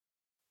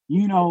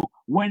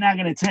 we're not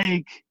going to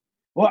take,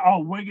 we're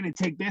going to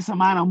take this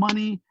amount of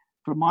money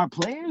from our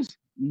players?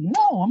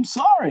 No, I'm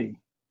sorry.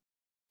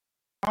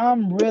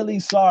 I'm really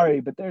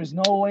sorry, but there's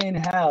no way in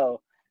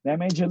hell that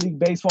Major League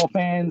Baseball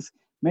fans,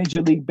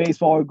 Major League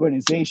Baseball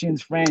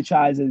organizations,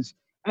 franchises,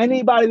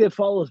 anybody that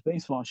follows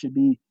baseball should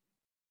be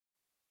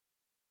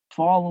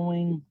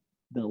following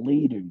the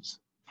leaders,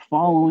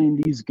 following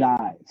these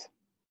guys.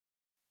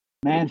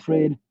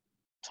 Manfred,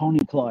 Tony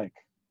Clark,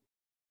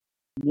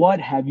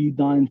 what have you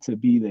done to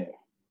be there?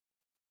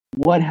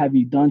 What have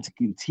you done to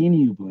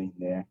continue being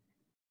there?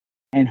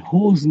 And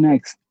who's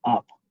next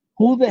up?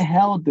 Who the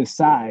hell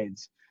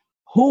decides?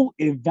 Who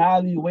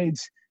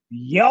evaluates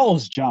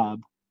y'all's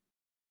job?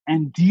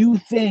 And do you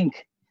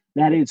think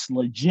that it's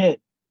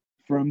legit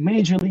for a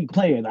major league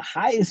player, the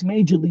highest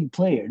major league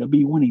player, to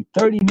be winning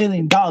 $30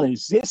 million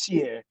this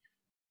year,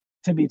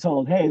 to be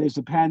told, hey, there's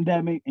a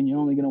pandemic and you're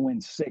only going to win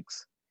 $6 million?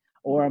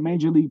 Or a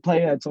major league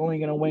player that's only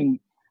going to win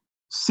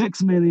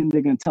 $6 million,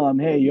 they're going to tell him,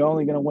 hey, you're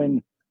only going to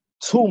win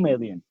 $2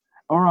 million.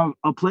 Or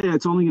a player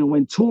that's only going to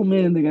win $2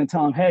 million, they're going to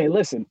tell him, hey,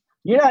 listen,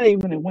 you're not even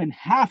going to win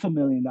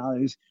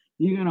 $500,000.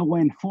 You're going to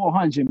win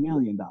 $400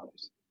 million.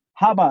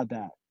 How about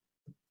that?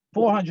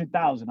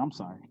 400,000. I'm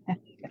sorry.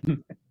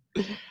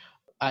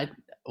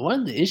 One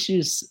of the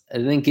issues I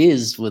think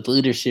is with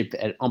leadership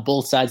on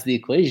both sides of the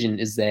equation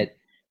is that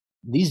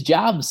these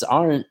jobs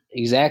aren't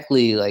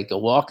exactly like a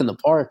walk in the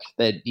park,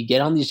 that you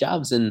get on these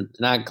jobs and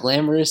not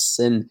glamorous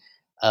and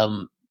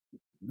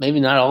maybe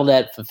not all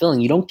that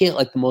fulfilling. You don't get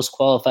like the most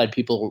qualified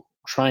people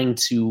trying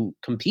to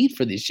compete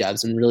for these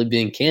jobs and really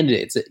being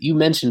candidates. You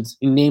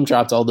name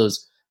dropped all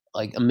those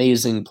like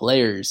amazing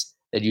players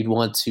that you'd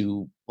want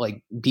to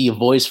like be a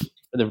voice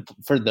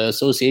for the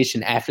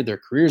association after their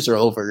careers are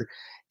over.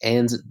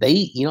 And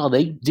they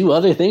do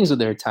other things with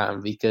their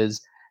time, because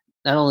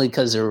not only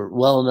because they're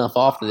well enough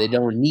off that they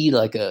don't need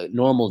like a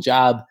normal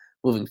job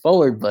moving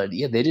forward. But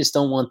yeah, they just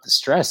don't want the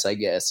stress, I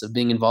guess, of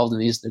being involved in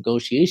these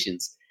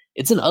negotiations.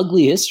 It's an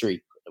ugly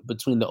history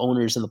between the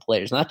owners and the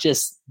players, not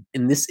just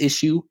in this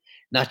issue,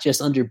 not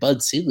just under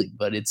Bud Selig,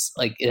 but it's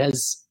like it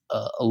has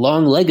a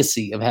long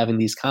legacy of having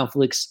these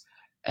conflicts,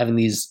 having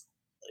these,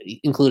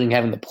 including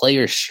having the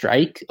players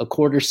strike a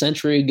quarter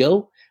century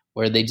ago,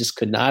 where they just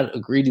could not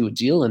agree to a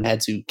deal and had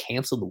to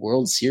cancel the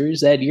World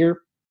Series that year.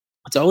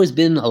 It's always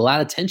been a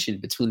lot of tension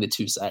between the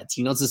two sides.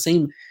 It's the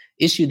same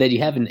issue that you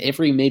have in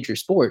every major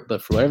sport,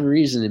 but for whatever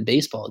reason in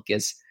baseball,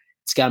 it's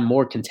gotten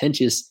more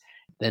contentious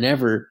than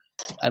ever.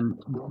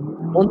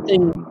 One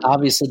thing,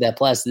 obviously, that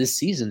applies to this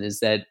season is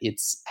that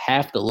it's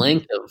half the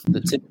length of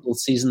the typical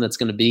season that's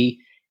going to be,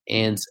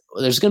 and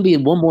there's going to be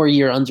one more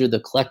year under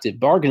the collective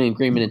bargaining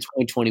agreement in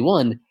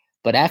 2021.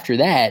 But after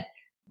that,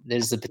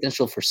 there's the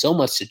potential for so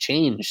much to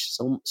change.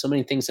 So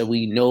many things that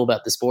we know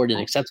about the sport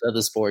and accept about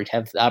the sport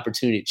have the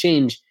opportunity to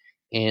change.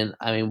 And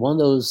I mean, one of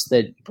those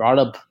that you brought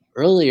up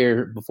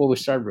earlier before we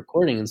started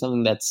recording, and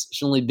something that's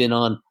certainly been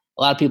on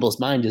a lot of people's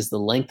mind, is the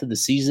length of the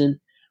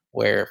season,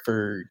 where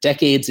for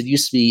decades it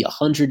used to be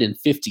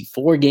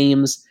 154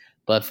 games,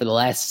 but for the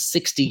last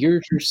 60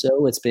 years or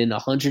so, it's been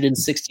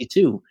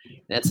 162.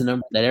 That's a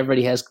number that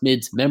everybody has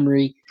committed to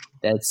memory.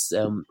 That's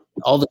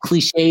all the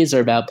cliches are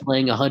about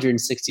playing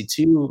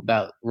 162,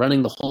 about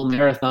running the whole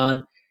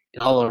marathon,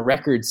 and all our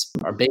records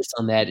are based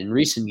on that in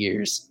recent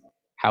years.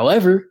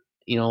 However,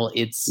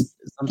 it's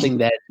something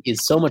that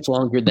is so much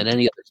longer than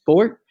any other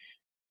sport.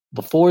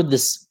 Before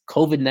this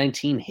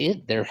COVID-19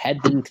 hit, there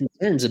had been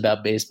concerns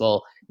about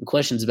baseball and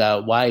questions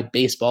about why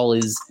baseball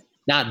is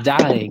not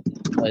dying,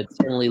 but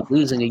certainly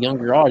losing a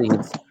younger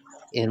audience,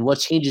 and what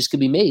changes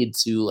could be made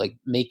to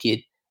make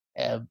it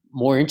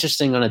more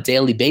interesting on a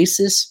daily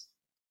basis,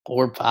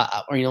 or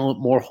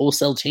more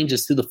wholesale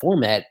changes to the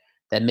format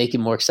that make it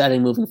more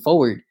exciting moving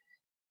forward.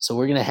 So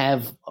we're going to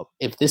have,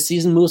 if this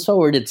season moves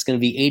forward, it's going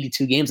to be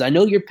 82 games. I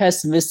know you're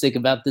pessimistic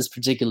about this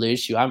particular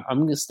issue.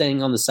 I'm just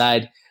staying on the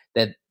side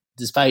that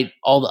despite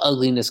all the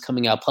ugliness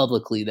coming out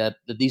publicly, that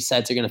these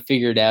sides are going to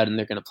figure it out and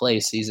they're going to play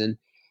a season.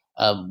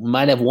 We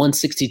might have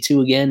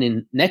 162 again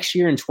in next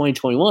year in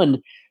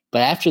 2021. But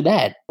after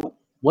that,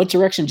 what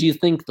direction do you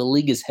think the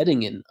league is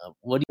heading in?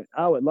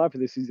 I would love for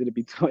this season to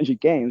be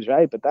 200 games,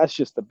 right? But that's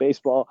just the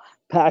baseball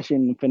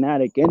passion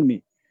fanatic in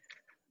me.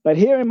 But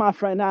hearing my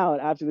friend out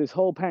after this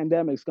whole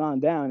pandemic's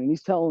gone down, and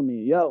he's telling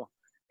me,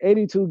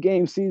 82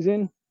 game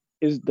season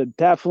is the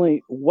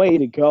definitely way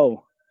to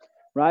go,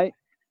 right?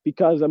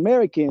 Because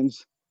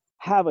Americans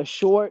have a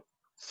short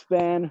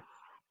span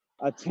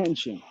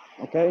attention,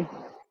 okay?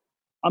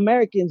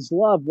 Americans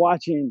love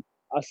watching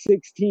a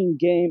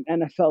 16-game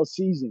NFL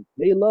season.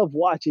 They love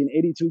watching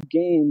 82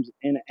 games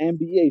in an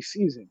NBA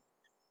season.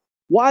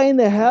 Why in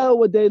the hell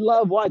would they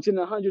love watching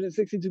a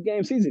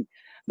 162-game season?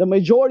 The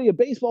majority of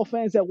baseball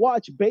fans that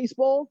watch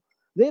baseball,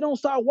 they don't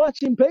start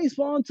watching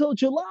baseball until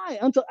July,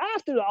 until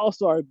after the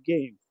All-Star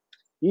game,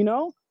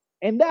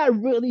 And that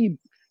really,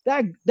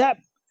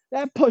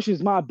 that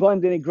pushes my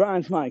button and it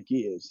grinds my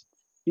gears.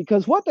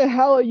 Because what the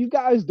hell are you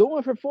guys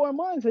doing for 4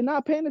 months and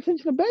not paying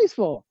attention to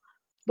baseball?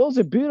 Those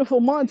are beautiful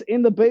months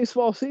in the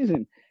baseball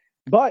season.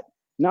 But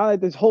now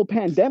that this whole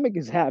pandemic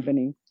is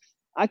happening,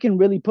 I can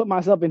really put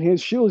myself in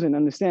his shoes and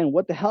understand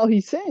what the hell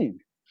he's saying.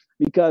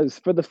 Because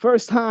for the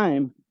first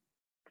time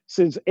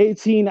since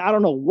 18, I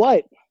don't know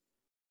what,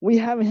 we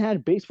haven't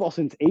had baseball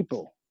since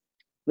April.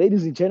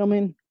 Ladies and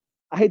gentlemen,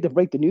 I hate to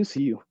break the news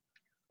to you,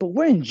 but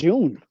we're in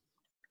June.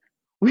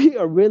 We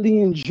are really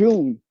in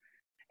June.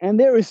 And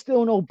there is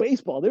still no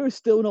baseball. There is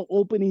still no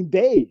opening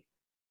day.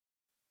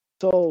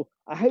 So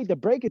I hate to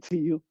break it to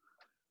you,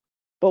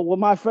 but what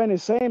my friend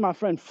is saying, my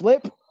friend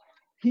Flip,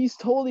 he's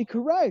totally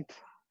correct.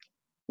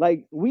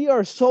 We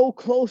are so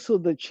close to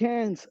the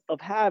chance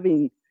of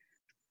having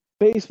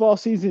baseball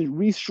seasons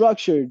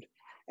restructured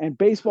and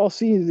baseball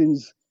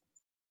seasons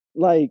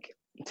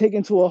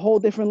taken to a whole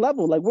different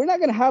level. We're not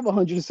going to have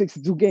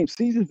 162 game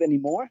seasons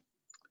anymore.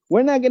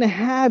 We're not going to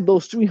have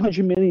those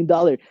 $300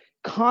 million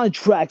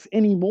contracts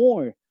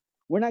anymore.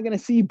 We're not going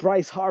to see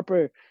Bryce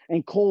Harper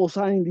and Cole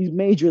signing these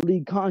major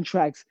league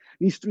contracts,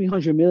 these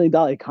 $300 million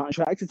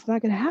contracts. It's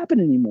not going to happen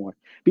anymore,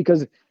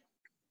 because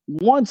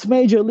once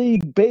Major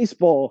League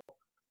Baseball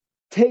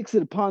takes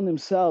it upon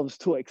themselves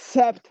to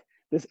accept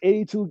this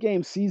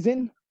 82-game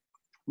season,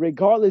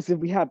 regardless if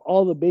we have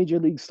all the major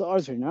league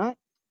stars or not,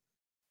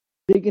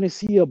 they're going to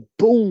see a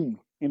boom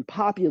in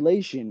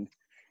population.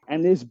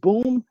 And this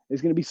boom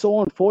is going to be so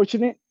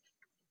unfortunate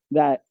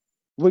that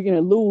we're going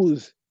to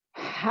lose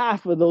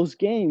half of those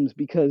games,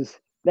 because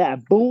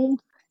that boom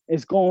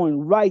is going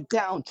right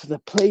down to the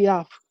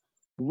playoff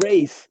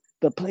race,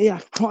 the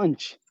playoff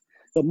crunch,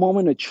 the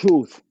moment of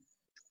truth.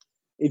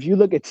 If you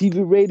look at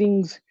TV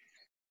ratings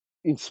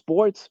in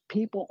sports,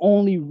 people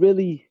only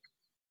really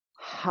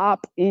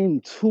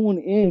tune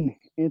in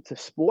into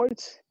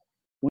sports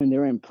when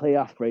they're in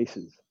playoff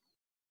races.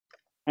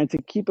 And to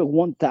keep it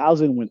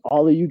 1,000 with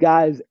all of you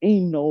guys,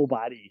 ain't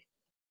nobody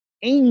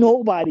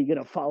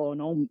gonna follow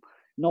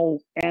no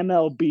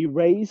MLB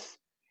race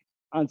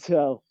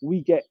until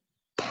we get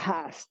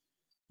past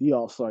the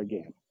All-Star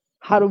game.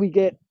 How do we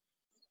get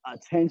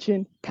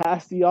attention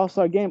past the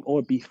All-Star game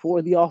or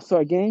before the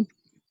All-Star game?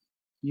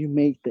 You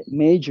make the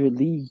Major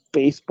League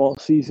Baseball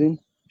season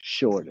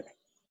shorter.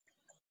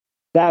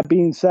 That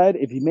being said,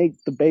 if you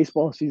make the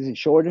baseball season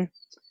shorter,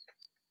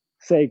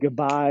 say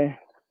goodbye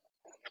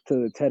to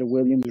the Ted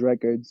Williams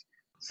records,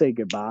 say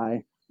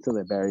goodbye to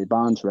the Barry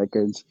Bonds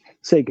records,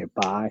 say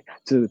goodbye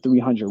to the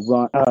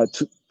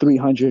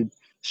 300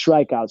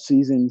 strikeout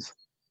seasons.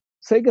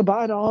 Say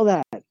goodbye to all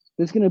that.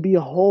 There's going to be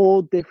a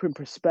whole different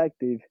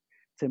perspective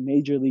to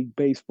Major League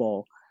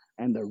Baseball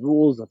and the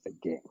rules of the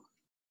game.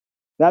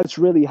 That's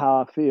really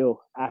how I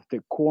feel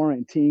after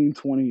quarantine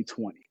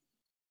 2020.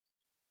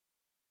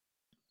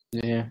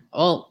 Yeah.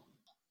 Well,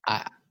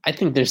 I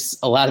think there's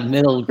a lot of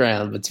middle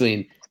ground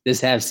between this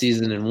half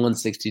season and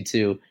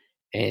 162.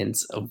 And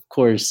of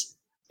course,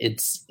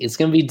 it's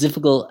going to be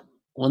difficult.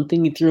 One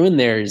thing you threw in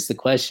there is the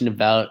question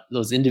about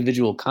those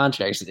individual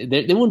contracts.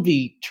 They wouldn't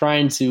be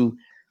trying to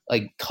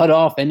like cut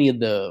off any of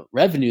the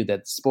revenue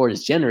that the sport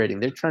is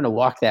generating. They're trying to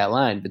walk that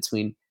line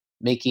between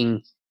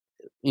making,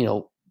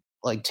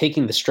 like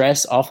taking the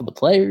stress off of the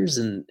players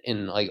and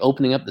like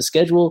opening up the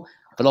schedule,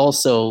 but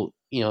also,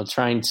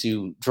 trying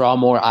to draw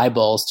more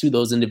eyeballs to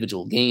those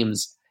individual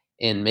games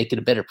and make it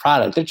a better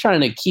product. They're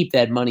trying to keep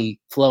that money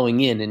flowing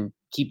in and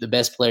keep the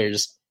best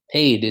players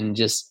paid and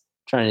just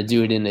trying to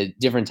do it in a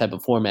different type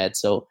of format.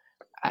 So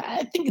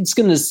I think it's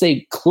going to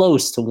stay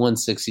close to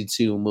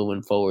 162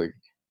 moving forward.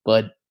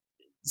 But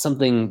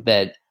something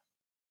that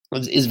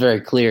is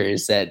very clear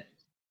is that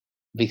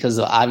because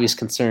of obvious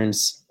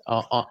concerns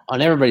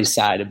on everybody's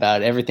side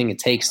about everything it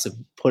takes to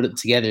put it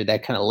together,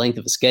 that kind of length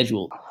of a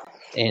schedule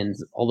and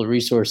all the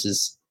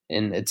resources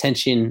and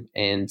attention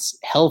and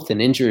health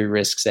and injury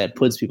risks that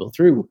puts people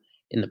through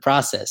in the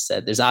process,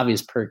 that there's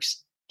obvious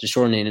perks to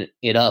shortening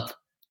it up.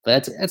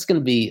 But that's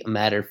going to be a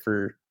matter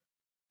for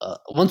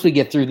once we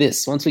get through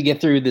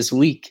this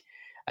week.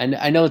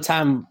 I know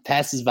time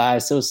passes by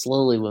so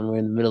slowly when we're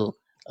in the middle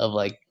of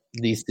like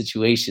these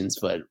situations,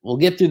 but we'll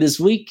get through this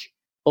week,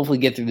 hopefully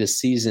get through this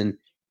season.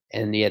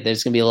 And yeah,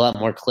 there's going to be a lot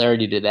more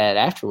clarity to that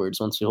afterwards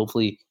once we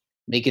hopefully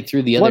make it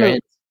through the other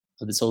end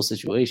of this whole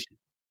situation.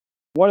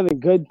 One of the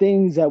good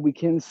things that we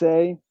can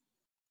say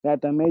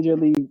that the Major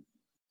League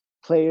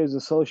Players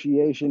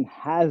Association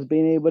has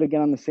been able to get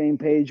on the same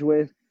page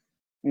with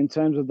in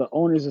terms of the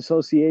Owners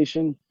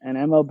Association and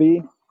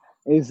MLB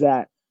is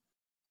that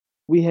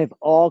we have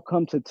all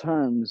come to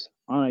terms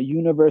on a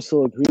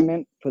universal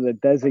agreement for the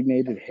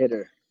designated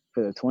hitter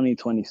for the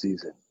 2020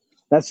 season.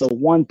 That's the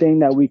one thing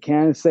that we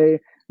can say,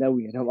 that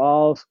we have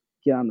all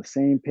get on the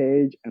same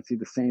page and see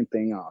the same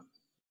thing on.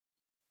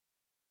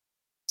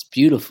 It's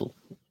beautiful.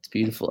 It's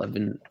beautiful. I've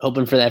been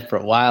hoping for that for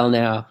a while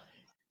now.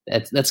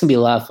 That's going to be a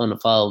lot of fun to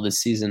follow this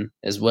season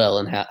as well,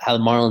 and how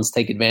the Marlins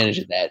take advantage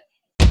of that.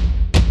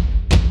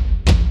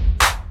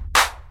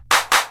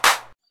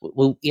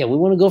 Well, yeah, we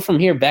want to go from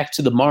here back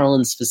to the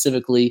Marlins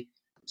specifically.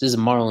 This is a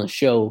Marlins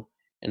show,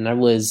 and I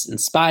was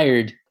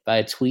inspired by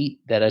a tweet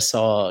that I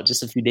saw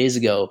just a few days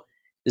ago.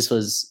 This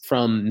was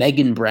from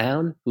Megan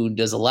Brown, who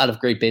does a lot of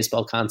great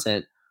baseball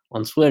content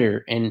on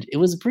Twitter, and it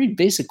was a pretty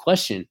basic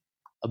question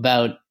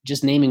about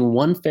just naming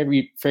one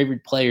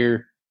favorite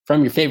player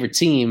from your favorite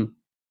team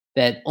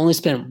that only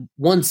spent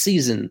one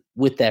season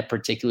with that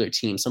particular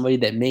team, somebody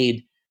that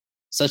made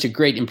such a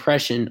great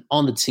impression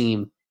on the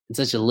team in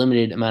such a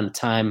limited amount of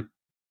time.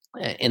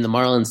 In the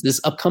Marlins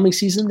this upcoming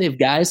season, they have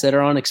guys that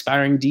are on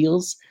expiring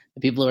deals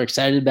that people are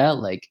excited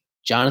about, like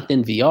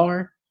Jonathan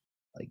Villar,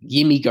 like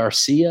Yimi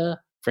Garcia,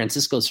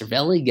 Francisco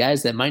Cervelli,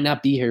 guys that might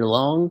not be here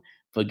long,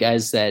 but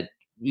guys that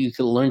you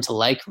could learn to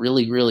like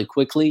really, really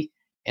quickly.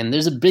 And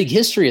there's a big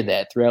history of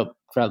that throughout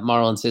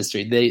Marlins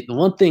history. The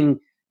one thing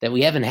that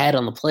we haven't had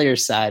on the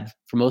players' side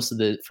for most of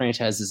the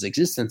franchise's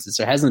existence is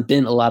there hasn't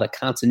been a lot of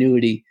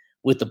continuity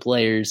with the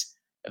players.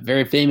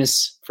 Very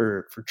famous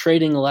for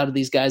trading a lot of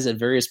these guys at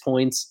various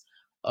points,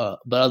 but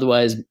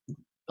otherwise,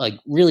 like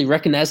really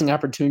recognizing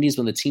opportunities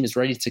when the team is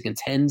ready to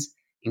contend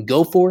and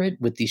go for it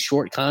with these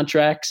short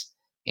contracts.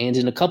 And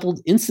in a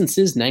couple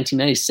instances,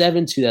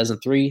 1997,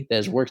 2003, that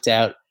has worked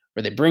out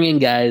where they bring in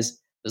guys,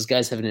 those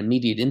guys have an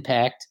immediate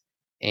impact,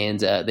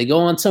 and they go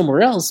on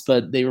somewhere else,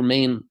 but they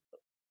remain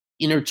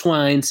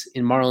intertwined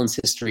in Marlins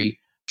history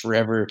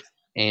forever.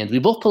 And we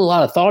both put a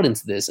lot of thought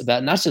into this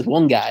about not just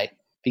one guy,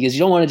 because you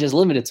don't want to just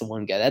limit it to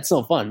one guy. That's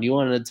no fun. You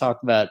want to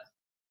talk about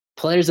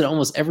players at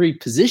almost every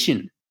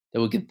position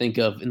that we could think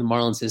of in the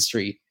Marlins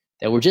history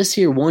that were just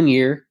here 1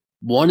 year,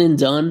 one and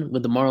done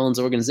with the Marlins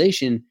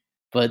organization,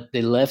 but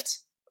they left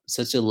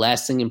such a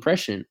lasting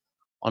impression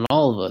on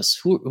all of us.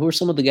 Who are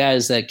some of the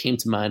guys that came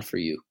to mind for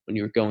you when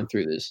you were going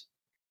through this?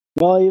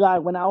 Well, Eli,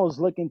 when I was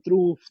looking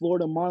through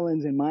Florida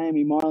Marlins and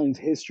Miami Marlins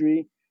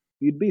history,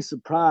 you'd be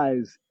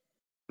surprised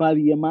by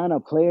the amount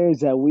of players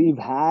that we've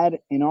had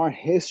in our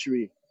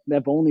history that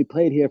have only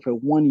played here for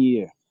 1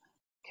 year.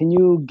 Can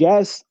you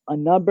guess a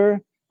number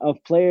of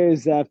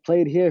players that have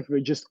played here for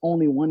just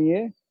only 1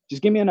 year?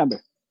 Just give me a number.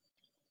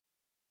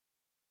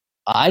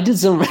 I did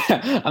some.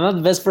 I'm not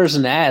the best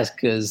person to ask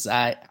because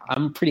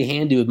I'm pretty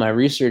handy with my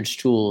research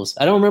tools.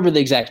 I don't remember the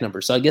exact number,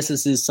 so I guess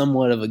this is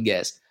somewhat of a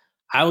guess.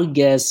 I would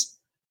guess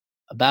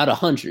about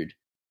 100.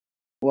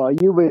 Well,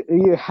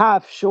 you're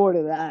half short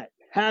of that.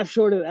 Half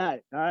short of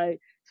that. All right.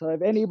 So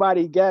if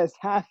anybody guessed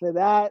half of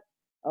that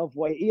of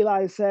what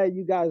Eli said,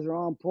 you guys are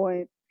on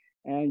point,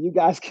 and you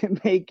guys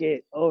can make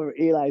it over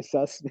Eli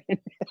Sussman.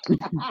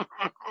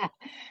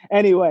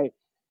 Anyway,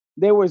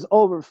 there was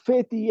over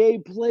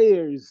 58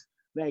 players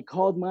that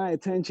called my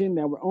attention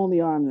that were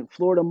only on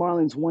Florida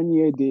Marlins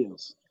 1-year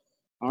deals.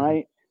 All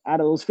right. Out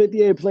of those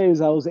 58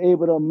 players, I was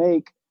able to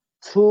make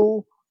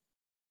 2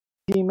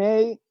 Team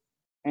A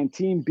and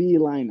Team B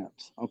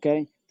lineups.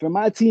 Okay. For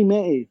my Team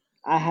A,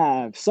 I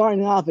have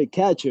starting off at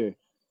catcher,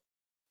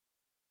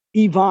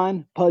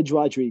 Ivan Pudge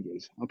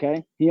Rodriguez.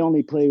 Okay. He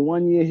only played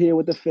 1 year here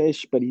with the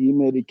Fish, but he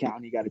made it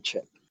count. He got a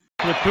chip.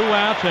 With 2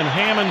 outs, and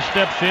Hammond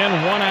steps in,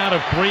 1 out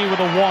of 3 with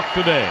a walk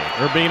today.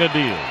 Urbina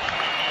deals.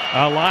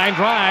 A line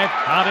drive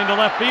out into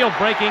left field,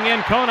 breaking in.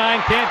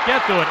 Conine can't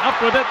get to it. Up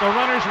with it, the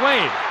runner's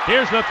Wade.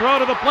 Here's the throw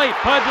to the plate.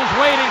 Pudge is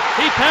waiting.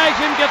 He tags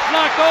him, gets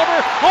knocked over,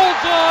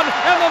 holds on,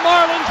 and the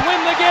Marlins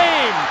win the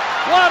game.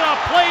 What a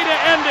play to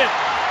end it.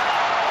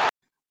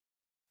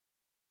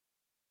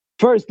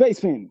 First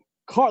baseman,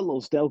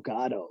 Carlos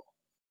Delgado.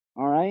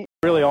 All right.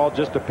 Really all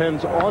just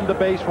depends on the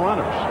base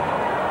runners.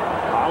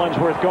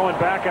 Collinsworth going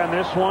back on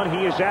this one.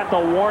 He is at the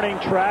warning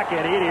track,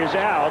 and it is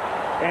out,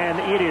 and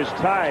it is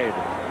tied.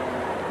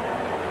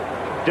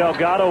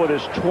 Delgado with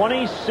his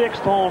 26th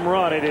home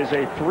run. It is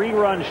a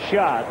 3-run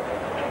shot.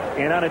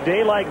 And on a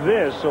day like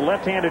this, a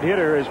left-handed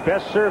hitter is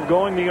best served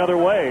going the other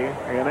way.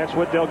 And that's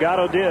what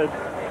Delgado did.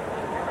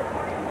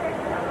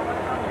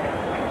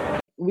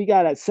 We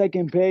got at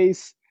second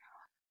base.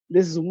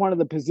 This is one of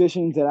the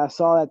positions that I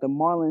saw that the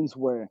Marlins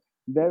were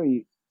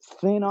very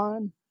thin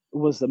on. It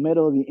was the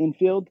middle of the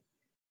infield.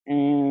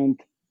 And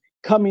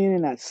coming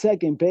in at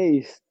second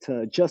base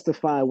to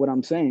justify what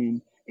I'm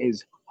saying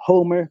is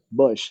Homer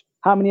Bush.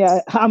 How many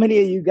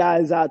of you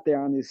guys out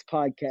there on this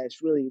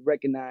podcast really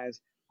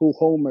recognize who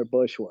Homer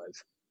Bush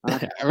was?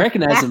 Huh? I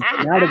recognize him.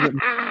 You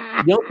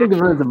don't think of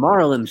him as the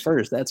Marlins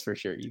first, that's for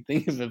sure. You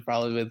think of it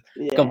probably with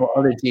a couple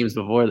other teams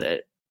before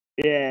that.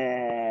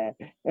 Yeah.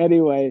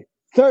 Anyway,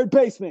 third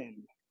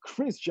baseman,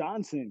 Chris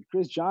Johnson.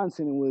 Chris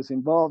Johnson was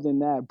involved in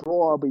that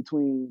brawl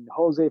between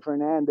Jose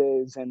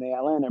Fernandez and the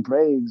Atlanta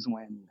Braves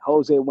when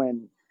Jose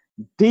went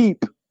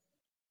deep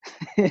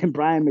and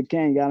Brian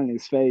McCann got in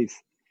his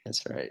face.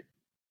 That's right.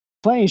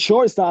 Playing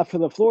shortstop for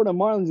the Florida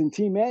Marlins in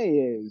Team A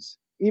is,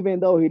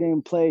 even though he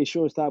didn't play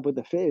shortstop with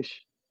the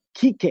Fish,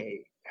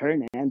 Kike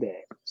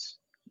Hernandez.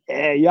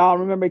 Yeah, y'all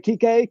remember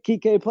Kike?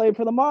 Kike played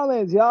for the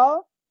Marlins,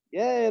 y'all.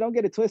 Yeah, don't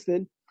get it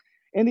twisted.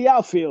 In the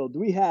outfield,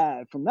 we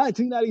have, from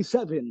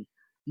 1997,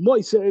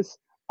 Moises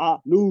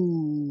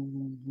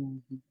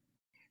Alou.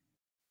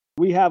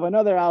 We have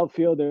another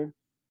outfielder,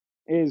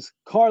 is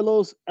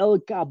Carlos El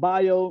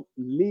Caballo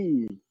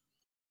Lee.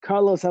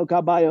 Carlos El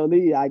Caballo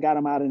Lee, I got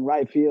him out in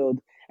right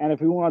field. And if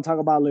we want to talk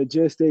about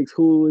logistics,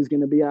 who is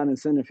going to be out in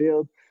center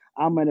field,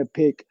 I'm going to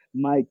pick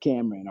Mike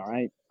Cameron, all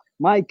right?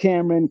 Mike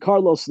Cameron,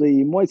 Carlos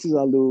Lee, Moises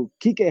Alou,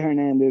 Kike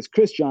Hernandez,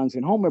 Chris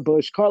Johnson, Homer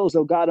Bush, Carlos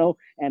Delgado,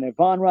 and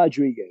Ivan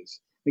Rodriguez.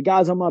 The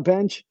guys on my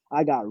bench,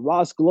 I got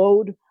Ross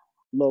Glode,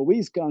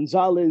 Luis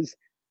Gonzalez,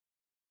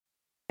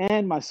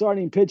 and my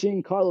starting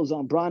pitching, Carlos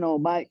Zambrano,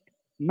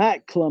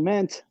 Matt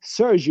Clement,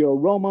 Sergio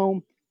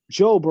Romo,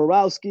 Joe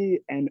Borowski,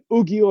 and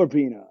Ugi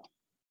Urbina.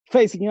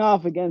 Facing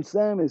off against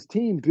them is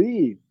Team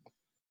B.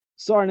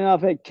 Starting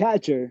off at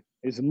catcher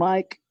is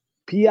Mike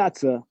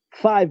Piazza.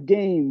 5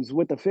 games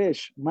with the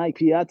Fish. Mike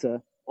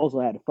Piazza also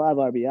had 5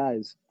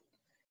 RBIs.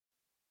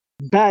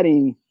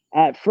 Batting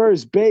at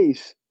first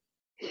base,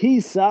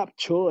 Hee-Seop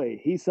Choi.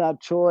 Hee-Seop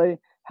Choi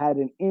had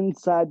an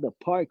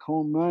inside-the-park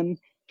home run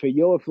for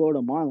your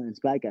Florida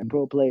Marlins back at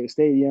Pro Player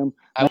Stadium.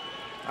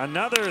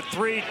 Another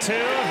 3-2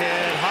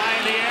 hit high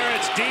in the air.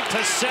 It's deep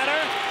to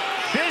center.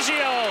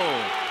 Biggio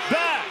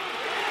back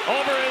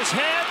over his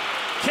head.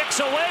 Kicks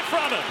away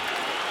from him.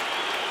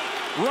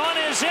 Run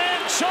is in.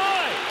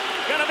 Choi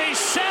going to be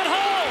sent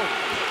home.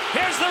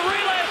 Here's the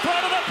relay in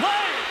front of the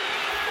plate.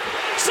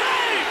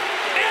 Save!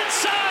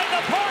 Inside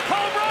the park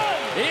home run.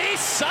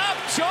 Hee-Seop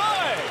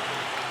Choi.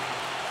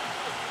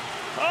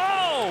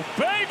 Oh,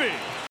 baby.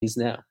 He's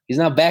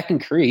now back in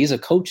Korea. He's a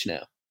coach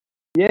now.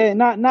 Yeah,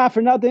 not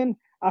for nothing.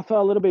 I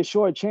felt a little bit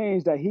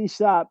shortchanged that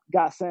Hee-Seop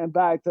got sent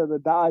back to the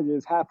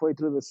Dodgers halfway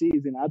through the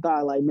season. I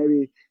thought like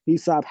maybe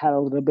Hee-Seop had a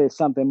little bit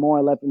something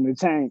more left in the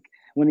tank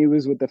when he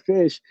was with the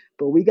Fish.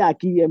 But we got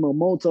Guillermo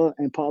Mota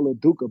and Paulo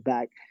Duca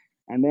back,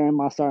 and they're in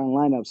my starting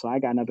lineup, so I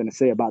got nothing to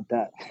say about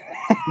that.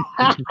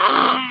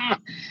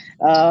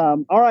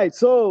 All right,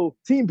 so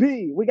Team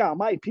B, we got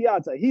Mike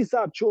Piazza,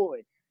 Hee-Seop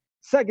Choi,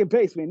 second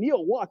baseman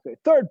Neil Walker,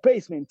 third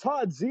baseman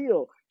Todd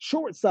Zeile,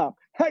 shortstop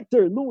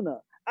Hector Luna,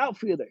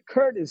 outfielder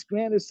Curtis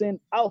Granderson,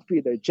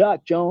 outfielder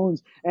Jock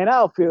Jones, and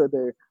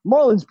outfielder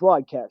Marlins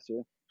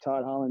broadcaster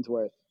Todd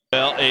Hollandsworth.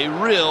 Well, a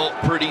real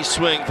pretty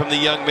swing from the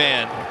young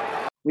man.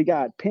 We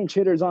got pinch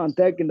hitters on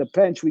deck in the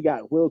bench. We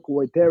got Will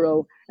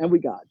Cordero and we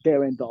got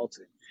Darren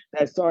Dalton.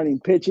 That starting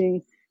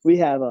pitching, we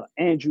have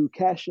Andrew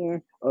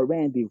Kashner,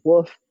 Randy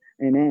Wolf,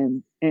 and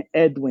then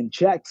Edwin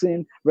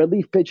Jackson.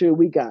 Relief pitcher,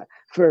 we got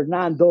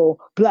Fernando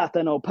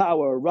Platano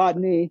Power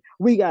Rodney.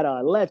 We got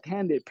a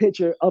left-handed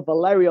pitcher of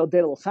Valerio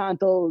de los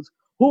Santos.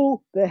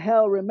 Who the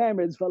hell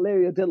remembers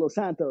Valerio de los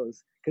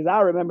Santos? Because I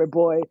remember,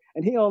 boy,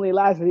 and he only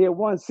lasted here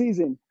one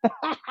season.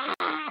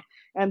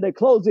 And the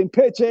closing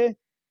pitcher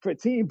for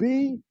Team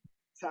B,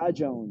 Ty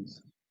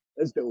Jones.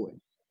 Let's do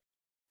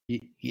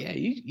it. Yeah,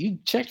 you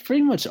checked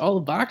pretty much all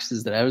the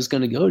boxes that I was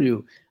going to go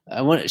to.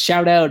 I want to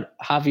shout out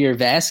Javier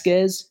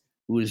Vasquez,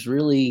 who was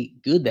really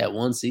good that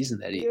one season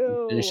that he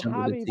finished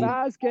under the Javi team.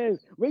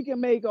 Vasquez. We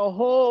can make a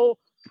whole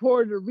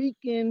Puerto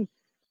Rican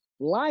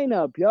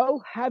lineup,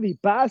 yo. Javi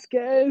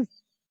Vasquez,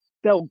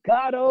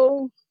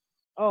 Delgado.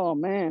 Oh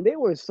man, they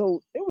were so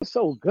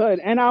good.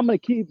 And I'm gonna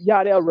keep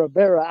Yadiel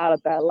Rivera out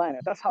of that lineup.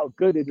 That's how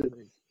good it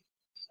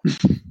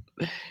is.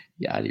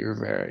 Yadiel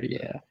Rivera,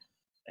 yeah.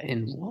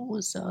 And what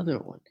was the other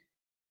one?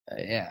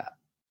 Yeah,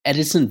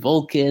 Edison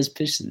Volquez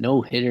pitched a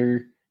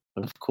no-hitter,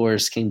 but of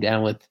course came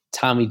down with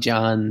Tommy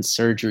John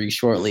surgery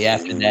shortly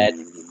after that.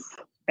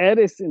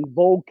 Edison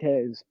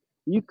Volquez,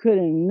 you could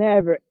have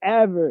never,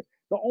 ever.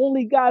 The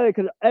only guy that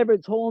could have ever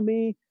told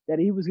me that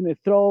he was going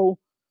to throw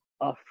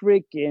a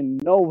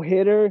freaking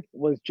no-hitter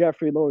was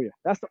Jeffrey Loria.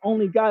 That's the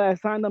only guy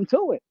that signed him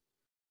to it.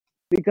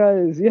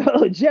 Because,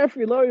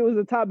 Jeffrey Loria was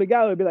the type of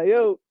guy that would be like,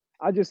 yo,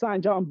 I just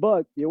signed John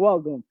Buck. You're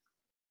welcome.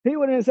 He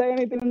wouldn't say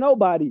anything to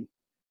nobody.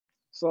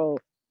 So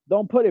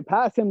don't put it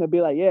past him to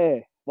be like, yeah,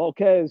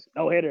 Volquez,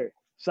 no-hitter,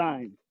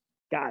 signed,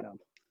 got him.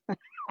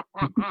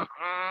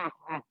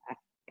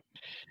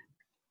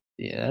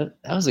 Yeah,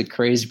 that was a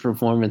crazy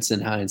performance in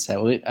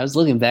hindsight. I was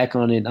looking back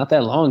on it not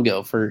that long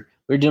ago. We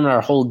were doing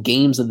our whole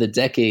Games of the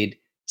Decade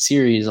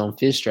series on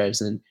Fish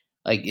Drives, and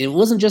it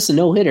wasn't just a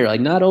no-hitter.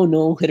 Not all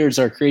no-hitters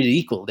are created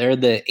equal. They're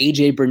the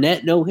A.J.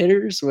 Burnett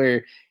no-hitters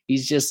where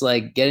he's just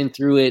getting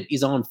through it.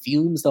 He's on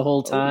fumes the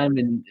whole time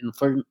and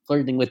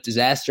flirting with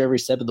disaster every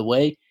step of the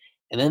way.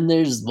 And then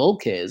there's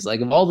Volquez.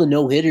 Of all the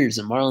no-hitters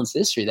in Marlins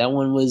history, that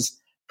one was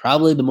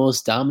probably the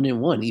most dominant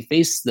one. He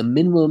faced the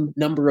minimum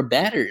number of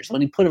batters.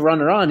 When he put a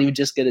runner on, he would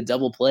just get a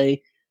double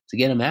play to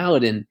get him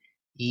out, and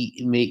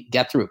he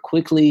got through it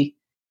quickly.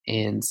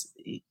 And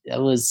it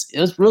was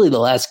really the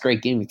last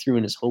great game he threw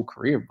in his whole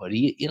career. But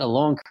he had a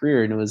long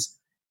career, and it was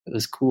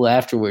cool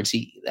afterwards.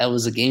 That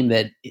was a game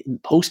that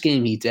post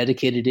game he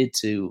dedicated it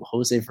to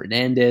Jose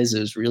Fernandez. It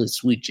was a really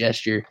sweet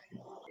gesture.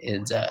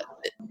 And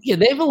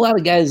they have a lot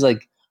of guys, a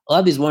lot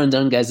of these one and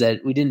done guys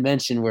that we didn't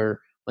mention, where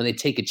when they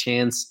take a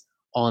chance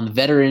on the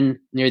veteran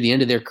near the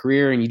end of their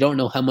career and you don't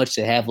know how much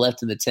they have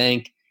left in the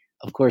tank.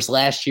 Of course,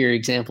 last year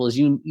example is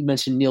you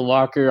mentioned Neil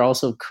Walker,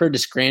 also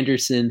Curtis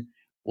Granderson,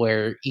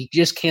 where you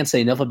just can't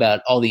say enough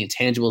about all the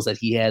intangibles that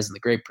he has and the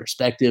great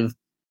perspective.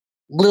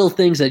 Little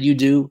things that you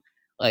do,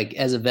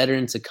 as a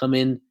veteran, to come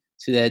in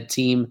to that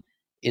team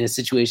in a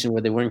situation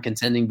where they weren't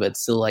contending, but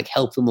still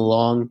help them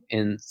along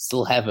and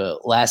still have a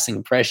lasting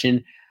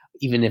impression,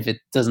 even if it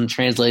doesn't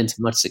translate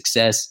into much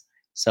success.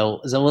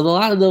 So with a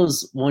lot of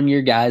those 1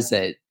 year guys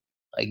that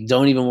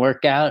don't even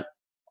work out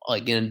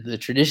in the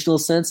traditional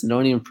sense and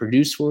don't even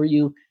produce for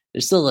you,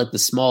 there's still the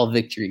small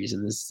victories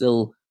and there's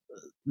still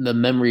the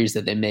memories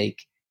that they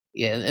make.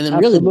 Yeah, and then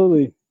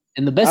Absolutely.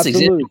 And the best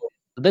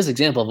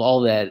example of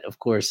all that, of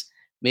course,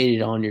 made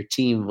it on your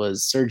team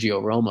was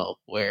Sergio Romo,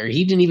 where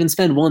he didn't even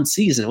spend one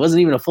season. It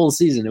wasn't even a full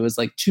season. It was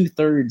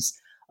 2/3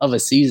 of a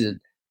season,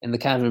 and the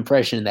kind of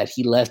impression that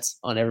he left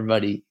on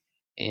everybody,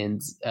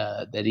 and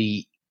that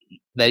he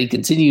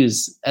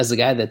continues as a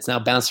guy that's now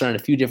bounced around a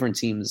few different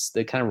teams,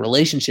 the kind of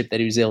relationship that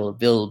he was able to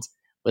build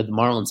with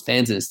Marlins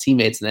fans and his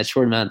teammates in that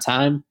short amount of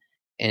time.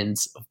 And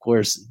of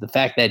course, the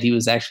fact that he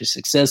was actually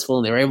successful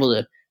and they were able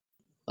to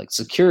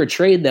secure a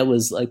trade that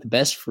was the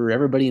best for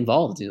everybody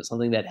involved.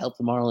 Something that helped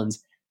the Marlins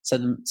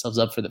set themselves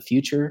up for the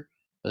future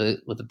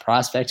with the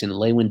prospect and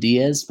Lewin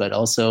Diaz, but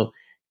also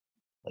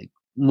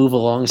move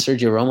along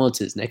Sergio Romo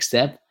to his next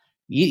step.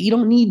 You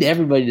don't need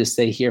everybody to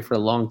stay here for a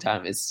long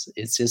time.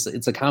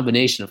 It's a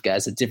combination of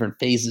guys at different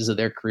phases of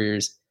their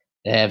careers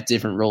that have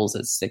different roles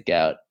that stick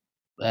out.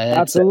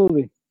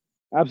 Absolutely.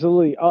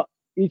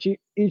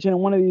 Each and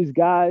one of these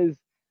guys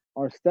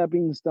are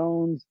stepping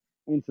stones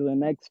into the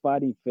next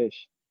Fighting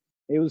Fish.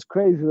 It was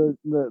crazy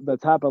the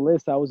type of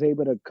list I was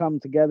able to come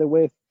together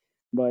with.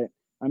 But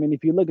I mean,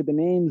 if you look at the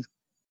names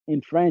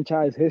in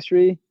franchise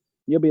history,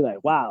 you'll be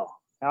like, wow.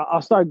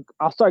 I'll start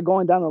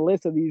going down the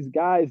list of these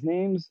guys'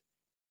 names.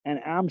 And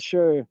I'm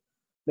sure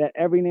that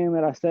every name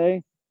that I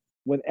say,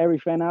 with every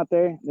fan out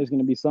there, there's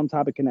going to be some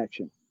type of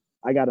connection.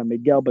 I got a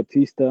Miguel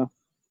Batista,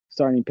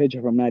 starting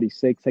pitcher from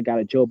 '96. I got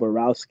a Joe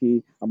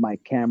Borowski, a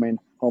Mike Cameron,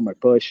 Homer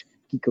Bush,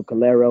 Kiko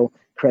Calero,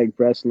 Craig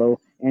Breslow,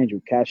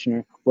 Andrew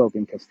Kashner,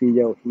 Wilkin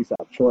Castillo,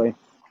 Isaac Choi,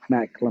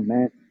 Matt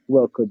Clement,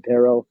 Will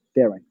Cordero,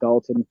 Darren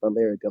Dalton,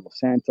 Valerio de los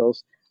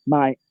Santos,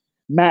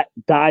 Matt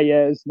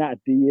Diaz, not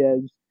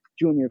Diaz,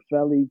 Junior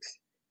Felix,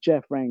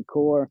 Jeff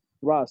Rancor,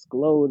 Ross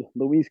Glode,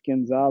 Luis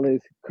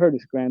Gonzalez,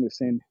 Curtis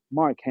Granderson,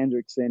 Mark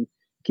Hendrickson,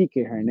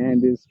 Kike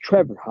Hernandez,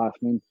 Trevor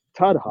Hoffman,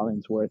 Todd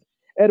Hollingsworth,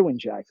 Edwin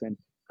Jackson,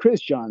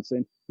 Chris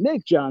Johnson,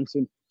 Nick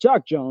Johnson,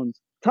 Jock Jones,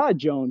 Todd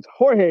Jones,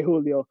 Jorge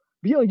Julio,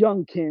 Bill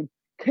Young Kim,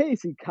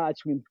 Casey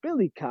Kochman,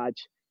 Billy Koch,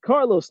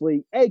 Carlos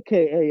Lee,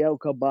 a.k.a. El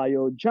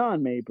Caballo,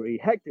 John Mabry,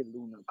 Hector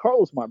Luna,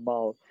 Carlos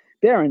Marmal,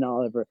 Darren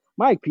Oliver,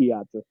 Mike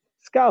Piazza,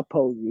 Scott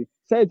Posey,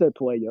 Cesar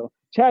Puello,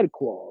 Chad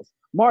Qualls,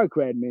 Mark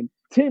Redmond,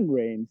 Tim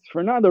Raines,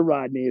 Fernando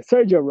Rodney,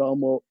 Sergio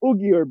Romo,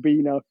 Ugi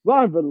Urbina,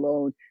 Ron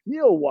Vallone,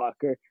 Neil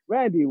Walker,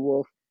 Randy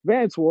Wolf,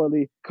 Vance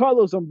Worley,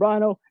 Carlos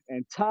Zambrano,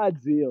 and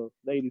Todd Zeal,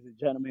 ladies and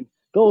gentlemen.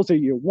 Those are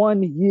your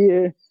 1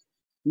 year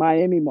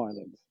Miami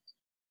Marlins.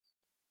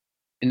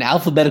 In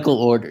alphabetical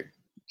order.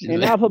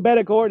 In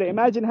alphabetical order.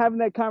 Imagine having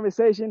that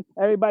conversation.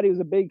 Everybody was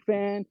a big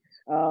fan.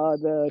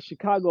 The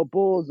Chicago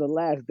Bulls, The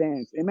Last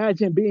Dance.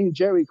 Imagine being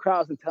Jerry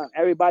Krause and telling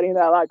everybody in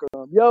that locker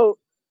room, yo,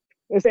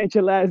 this ain't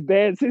your last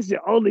dance. This is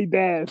your only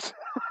dance.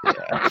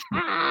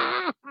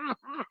 Yeah.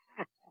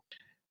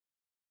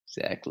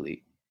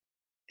 Exactly.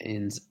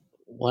 And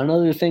one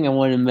other thing I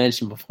wanted to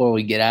mention before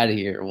we get out of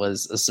here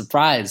was a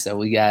surprise that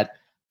we got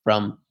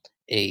from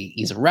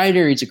he's a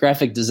writer, he's a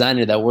graphic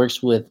designer that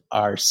works with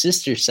our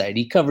sister site.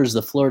 He covers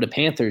the Florida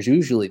Panthers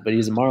usually, but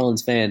he's a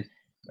Marlins fan,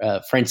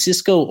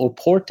 Francisco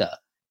Oporta.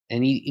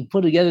 And he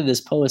put together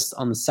this post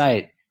on the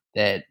site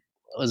that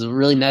was a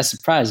really nice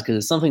surprise because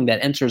it's something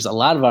that enters a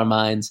lot of our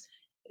minds,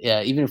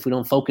 even if we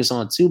don't focus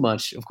on it too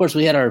much. Of course,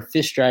 we had our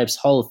Fish Stripes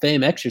Hall of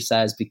Fame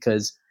exercise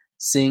because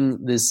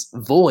seeing this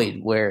void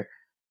where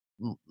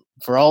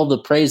for all the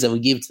praise that we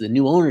give to the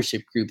new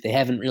ownership group, they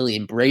haven't really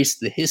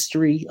embraced the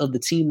history of the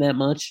team that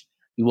much.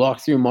 You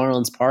walk through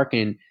Marlins Park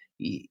and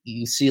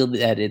you see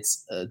that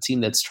it's a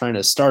team that's trying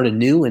to start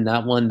anew and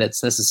not one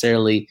that's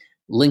necessarily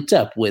linked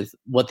up with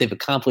what they've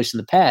accomplished in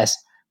the past.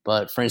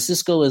 But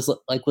Francisco is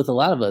like with a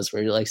lot of us,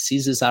 where he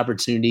sees this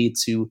opportunity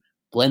to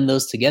blend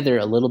those together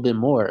a little bit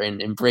more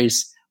and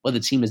embrace what the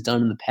team has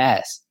done in the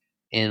past.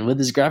 And with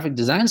his graphic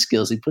design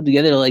skills, he put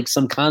together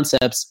some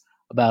concepts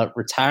about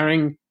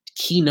retiring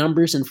key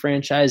numbers in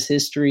franchise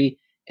history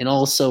and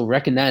also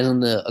recognizing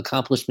the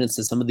accomplishments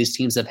that some of these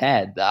teams have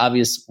had. The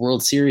obvious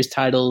World Series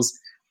titles,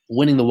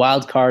 winning the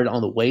wild card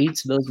on the way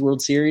to those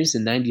World Series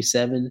in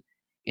 97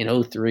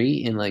 and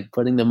 03, and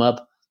putting them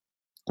up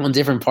on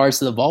different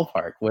parts of the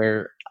ballpark,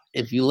 where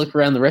if you look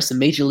around the rest of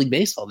Major League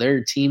Baseball, there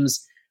are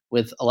teams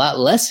with a lot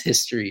less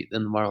history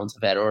than the Marlins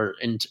have had, or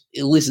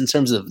at least in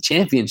terms of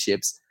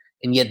championships,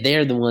 and yet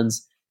they're the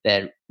ones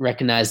that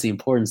recognize the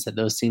importance that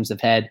those teams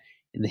have had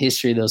in the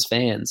history of those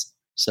fans.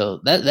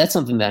 So that's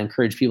something that I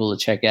encourage people to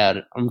check out.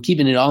 I'm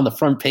keeping it on the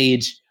front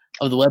page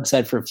of the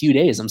website for a few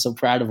days. I'm so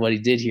proud of what he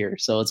did here.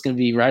 So it's going to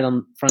be right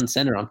on front and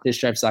center on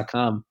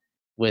fishstripes.com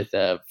with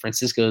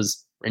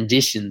Francisco's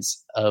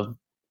renditions of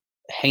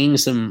hanging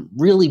some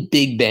really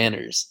big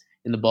banners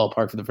in the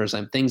ballpark for the first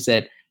time, things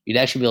that you'd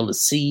actually be able to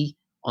see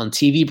on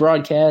TV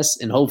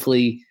broadcasts, and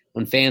hopefully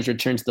when fans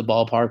return to the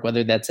ballpark,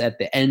 whether that's at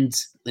the end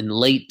in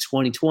late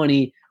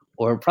 2020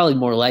 or probably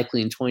more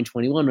likely in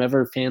 2021,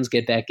 whenever fans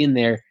get back in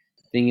there,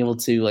 being able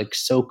to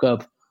soak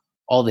up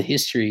all the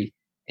history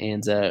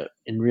and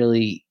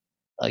really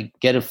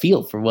get a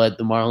feel for what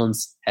the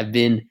Marlins have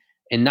been,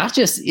 and not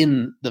just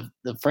in the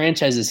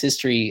franchise's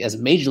history as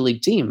a major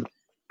league team,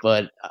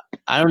 but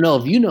I don't know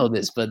if you know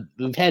this, but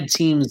we've had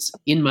teams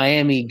in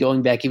Miami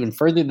going back even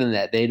further than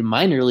that. They had a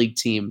minor league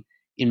team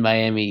in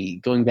Miami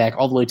going back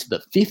all the way to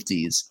the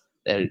 50s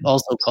that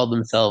also called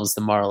themselves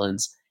the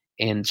Marlins,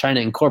 and trying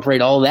to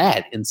incorporate all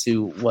that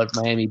into what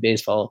Miami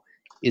baseball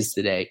is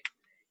today.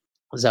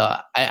 So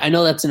I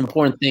know that's an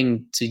important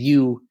thing to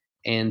you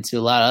and to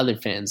a lot of other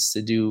fans,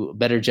 to do a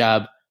better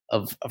job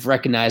of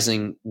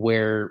recognizing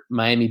where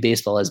Miami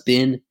baseball has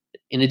been,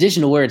 in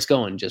addition to where it's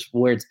going, just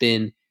where it's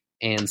been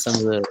and some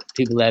of the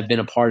people that have been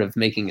a part of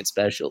making it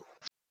special.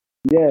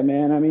 Yeah,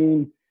 man. I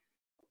mean,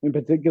 in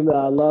particular,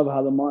 I love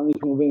how the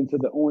Marlins move into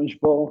the Orange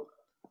Bowl.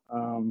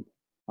 I'm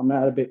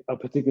not a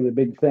particularly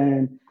big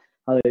fan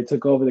how they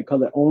took over the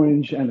color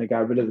orange and they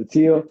got rid of the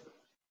teal.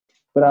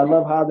 But I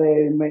love how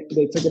they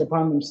took it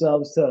upon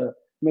themselves to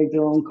make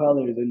their own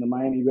colors in the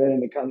Miami red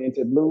and the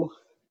Caliente blue.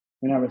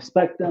 And I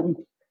respect them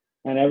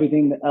and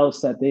everything else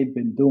that they've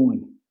been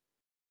doing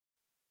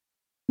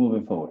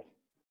moving forward.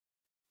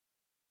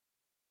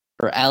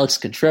 For Alex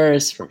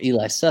Contreras, from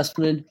Eli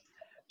Sussman,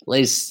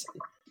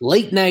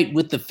 late night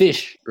with the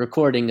Fish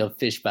recording of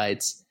Fish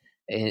Bites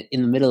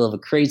in the middle of a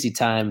crazy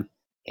time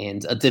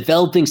and a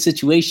developing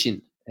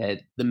situation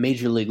at the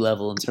major league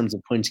level in terms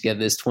of putting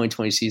together this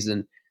 2020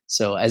 season.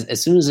 So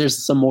as soon as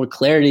there's some more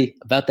clarity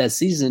about that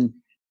season,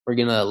 we're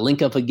going to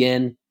link up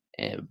again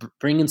and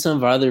bring in some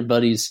of our other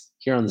buddies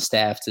here on the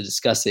staff to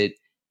discuss it,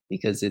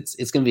 because it's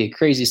going to be a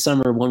crazy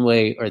summer one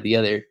way or the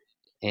other,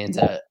 and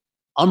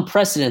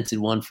unprecedented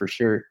one for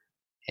sure.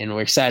 And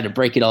we're excited to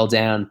break it all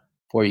down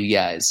for you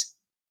guys.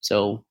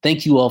 So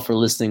thank you all for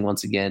listening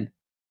once again.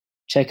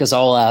 Check us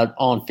all out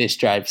on Fish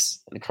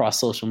Stripes and across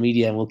social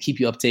media, and we'll keep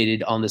you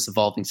updated on this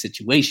evolving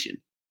situation.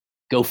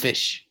 Go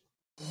Fish.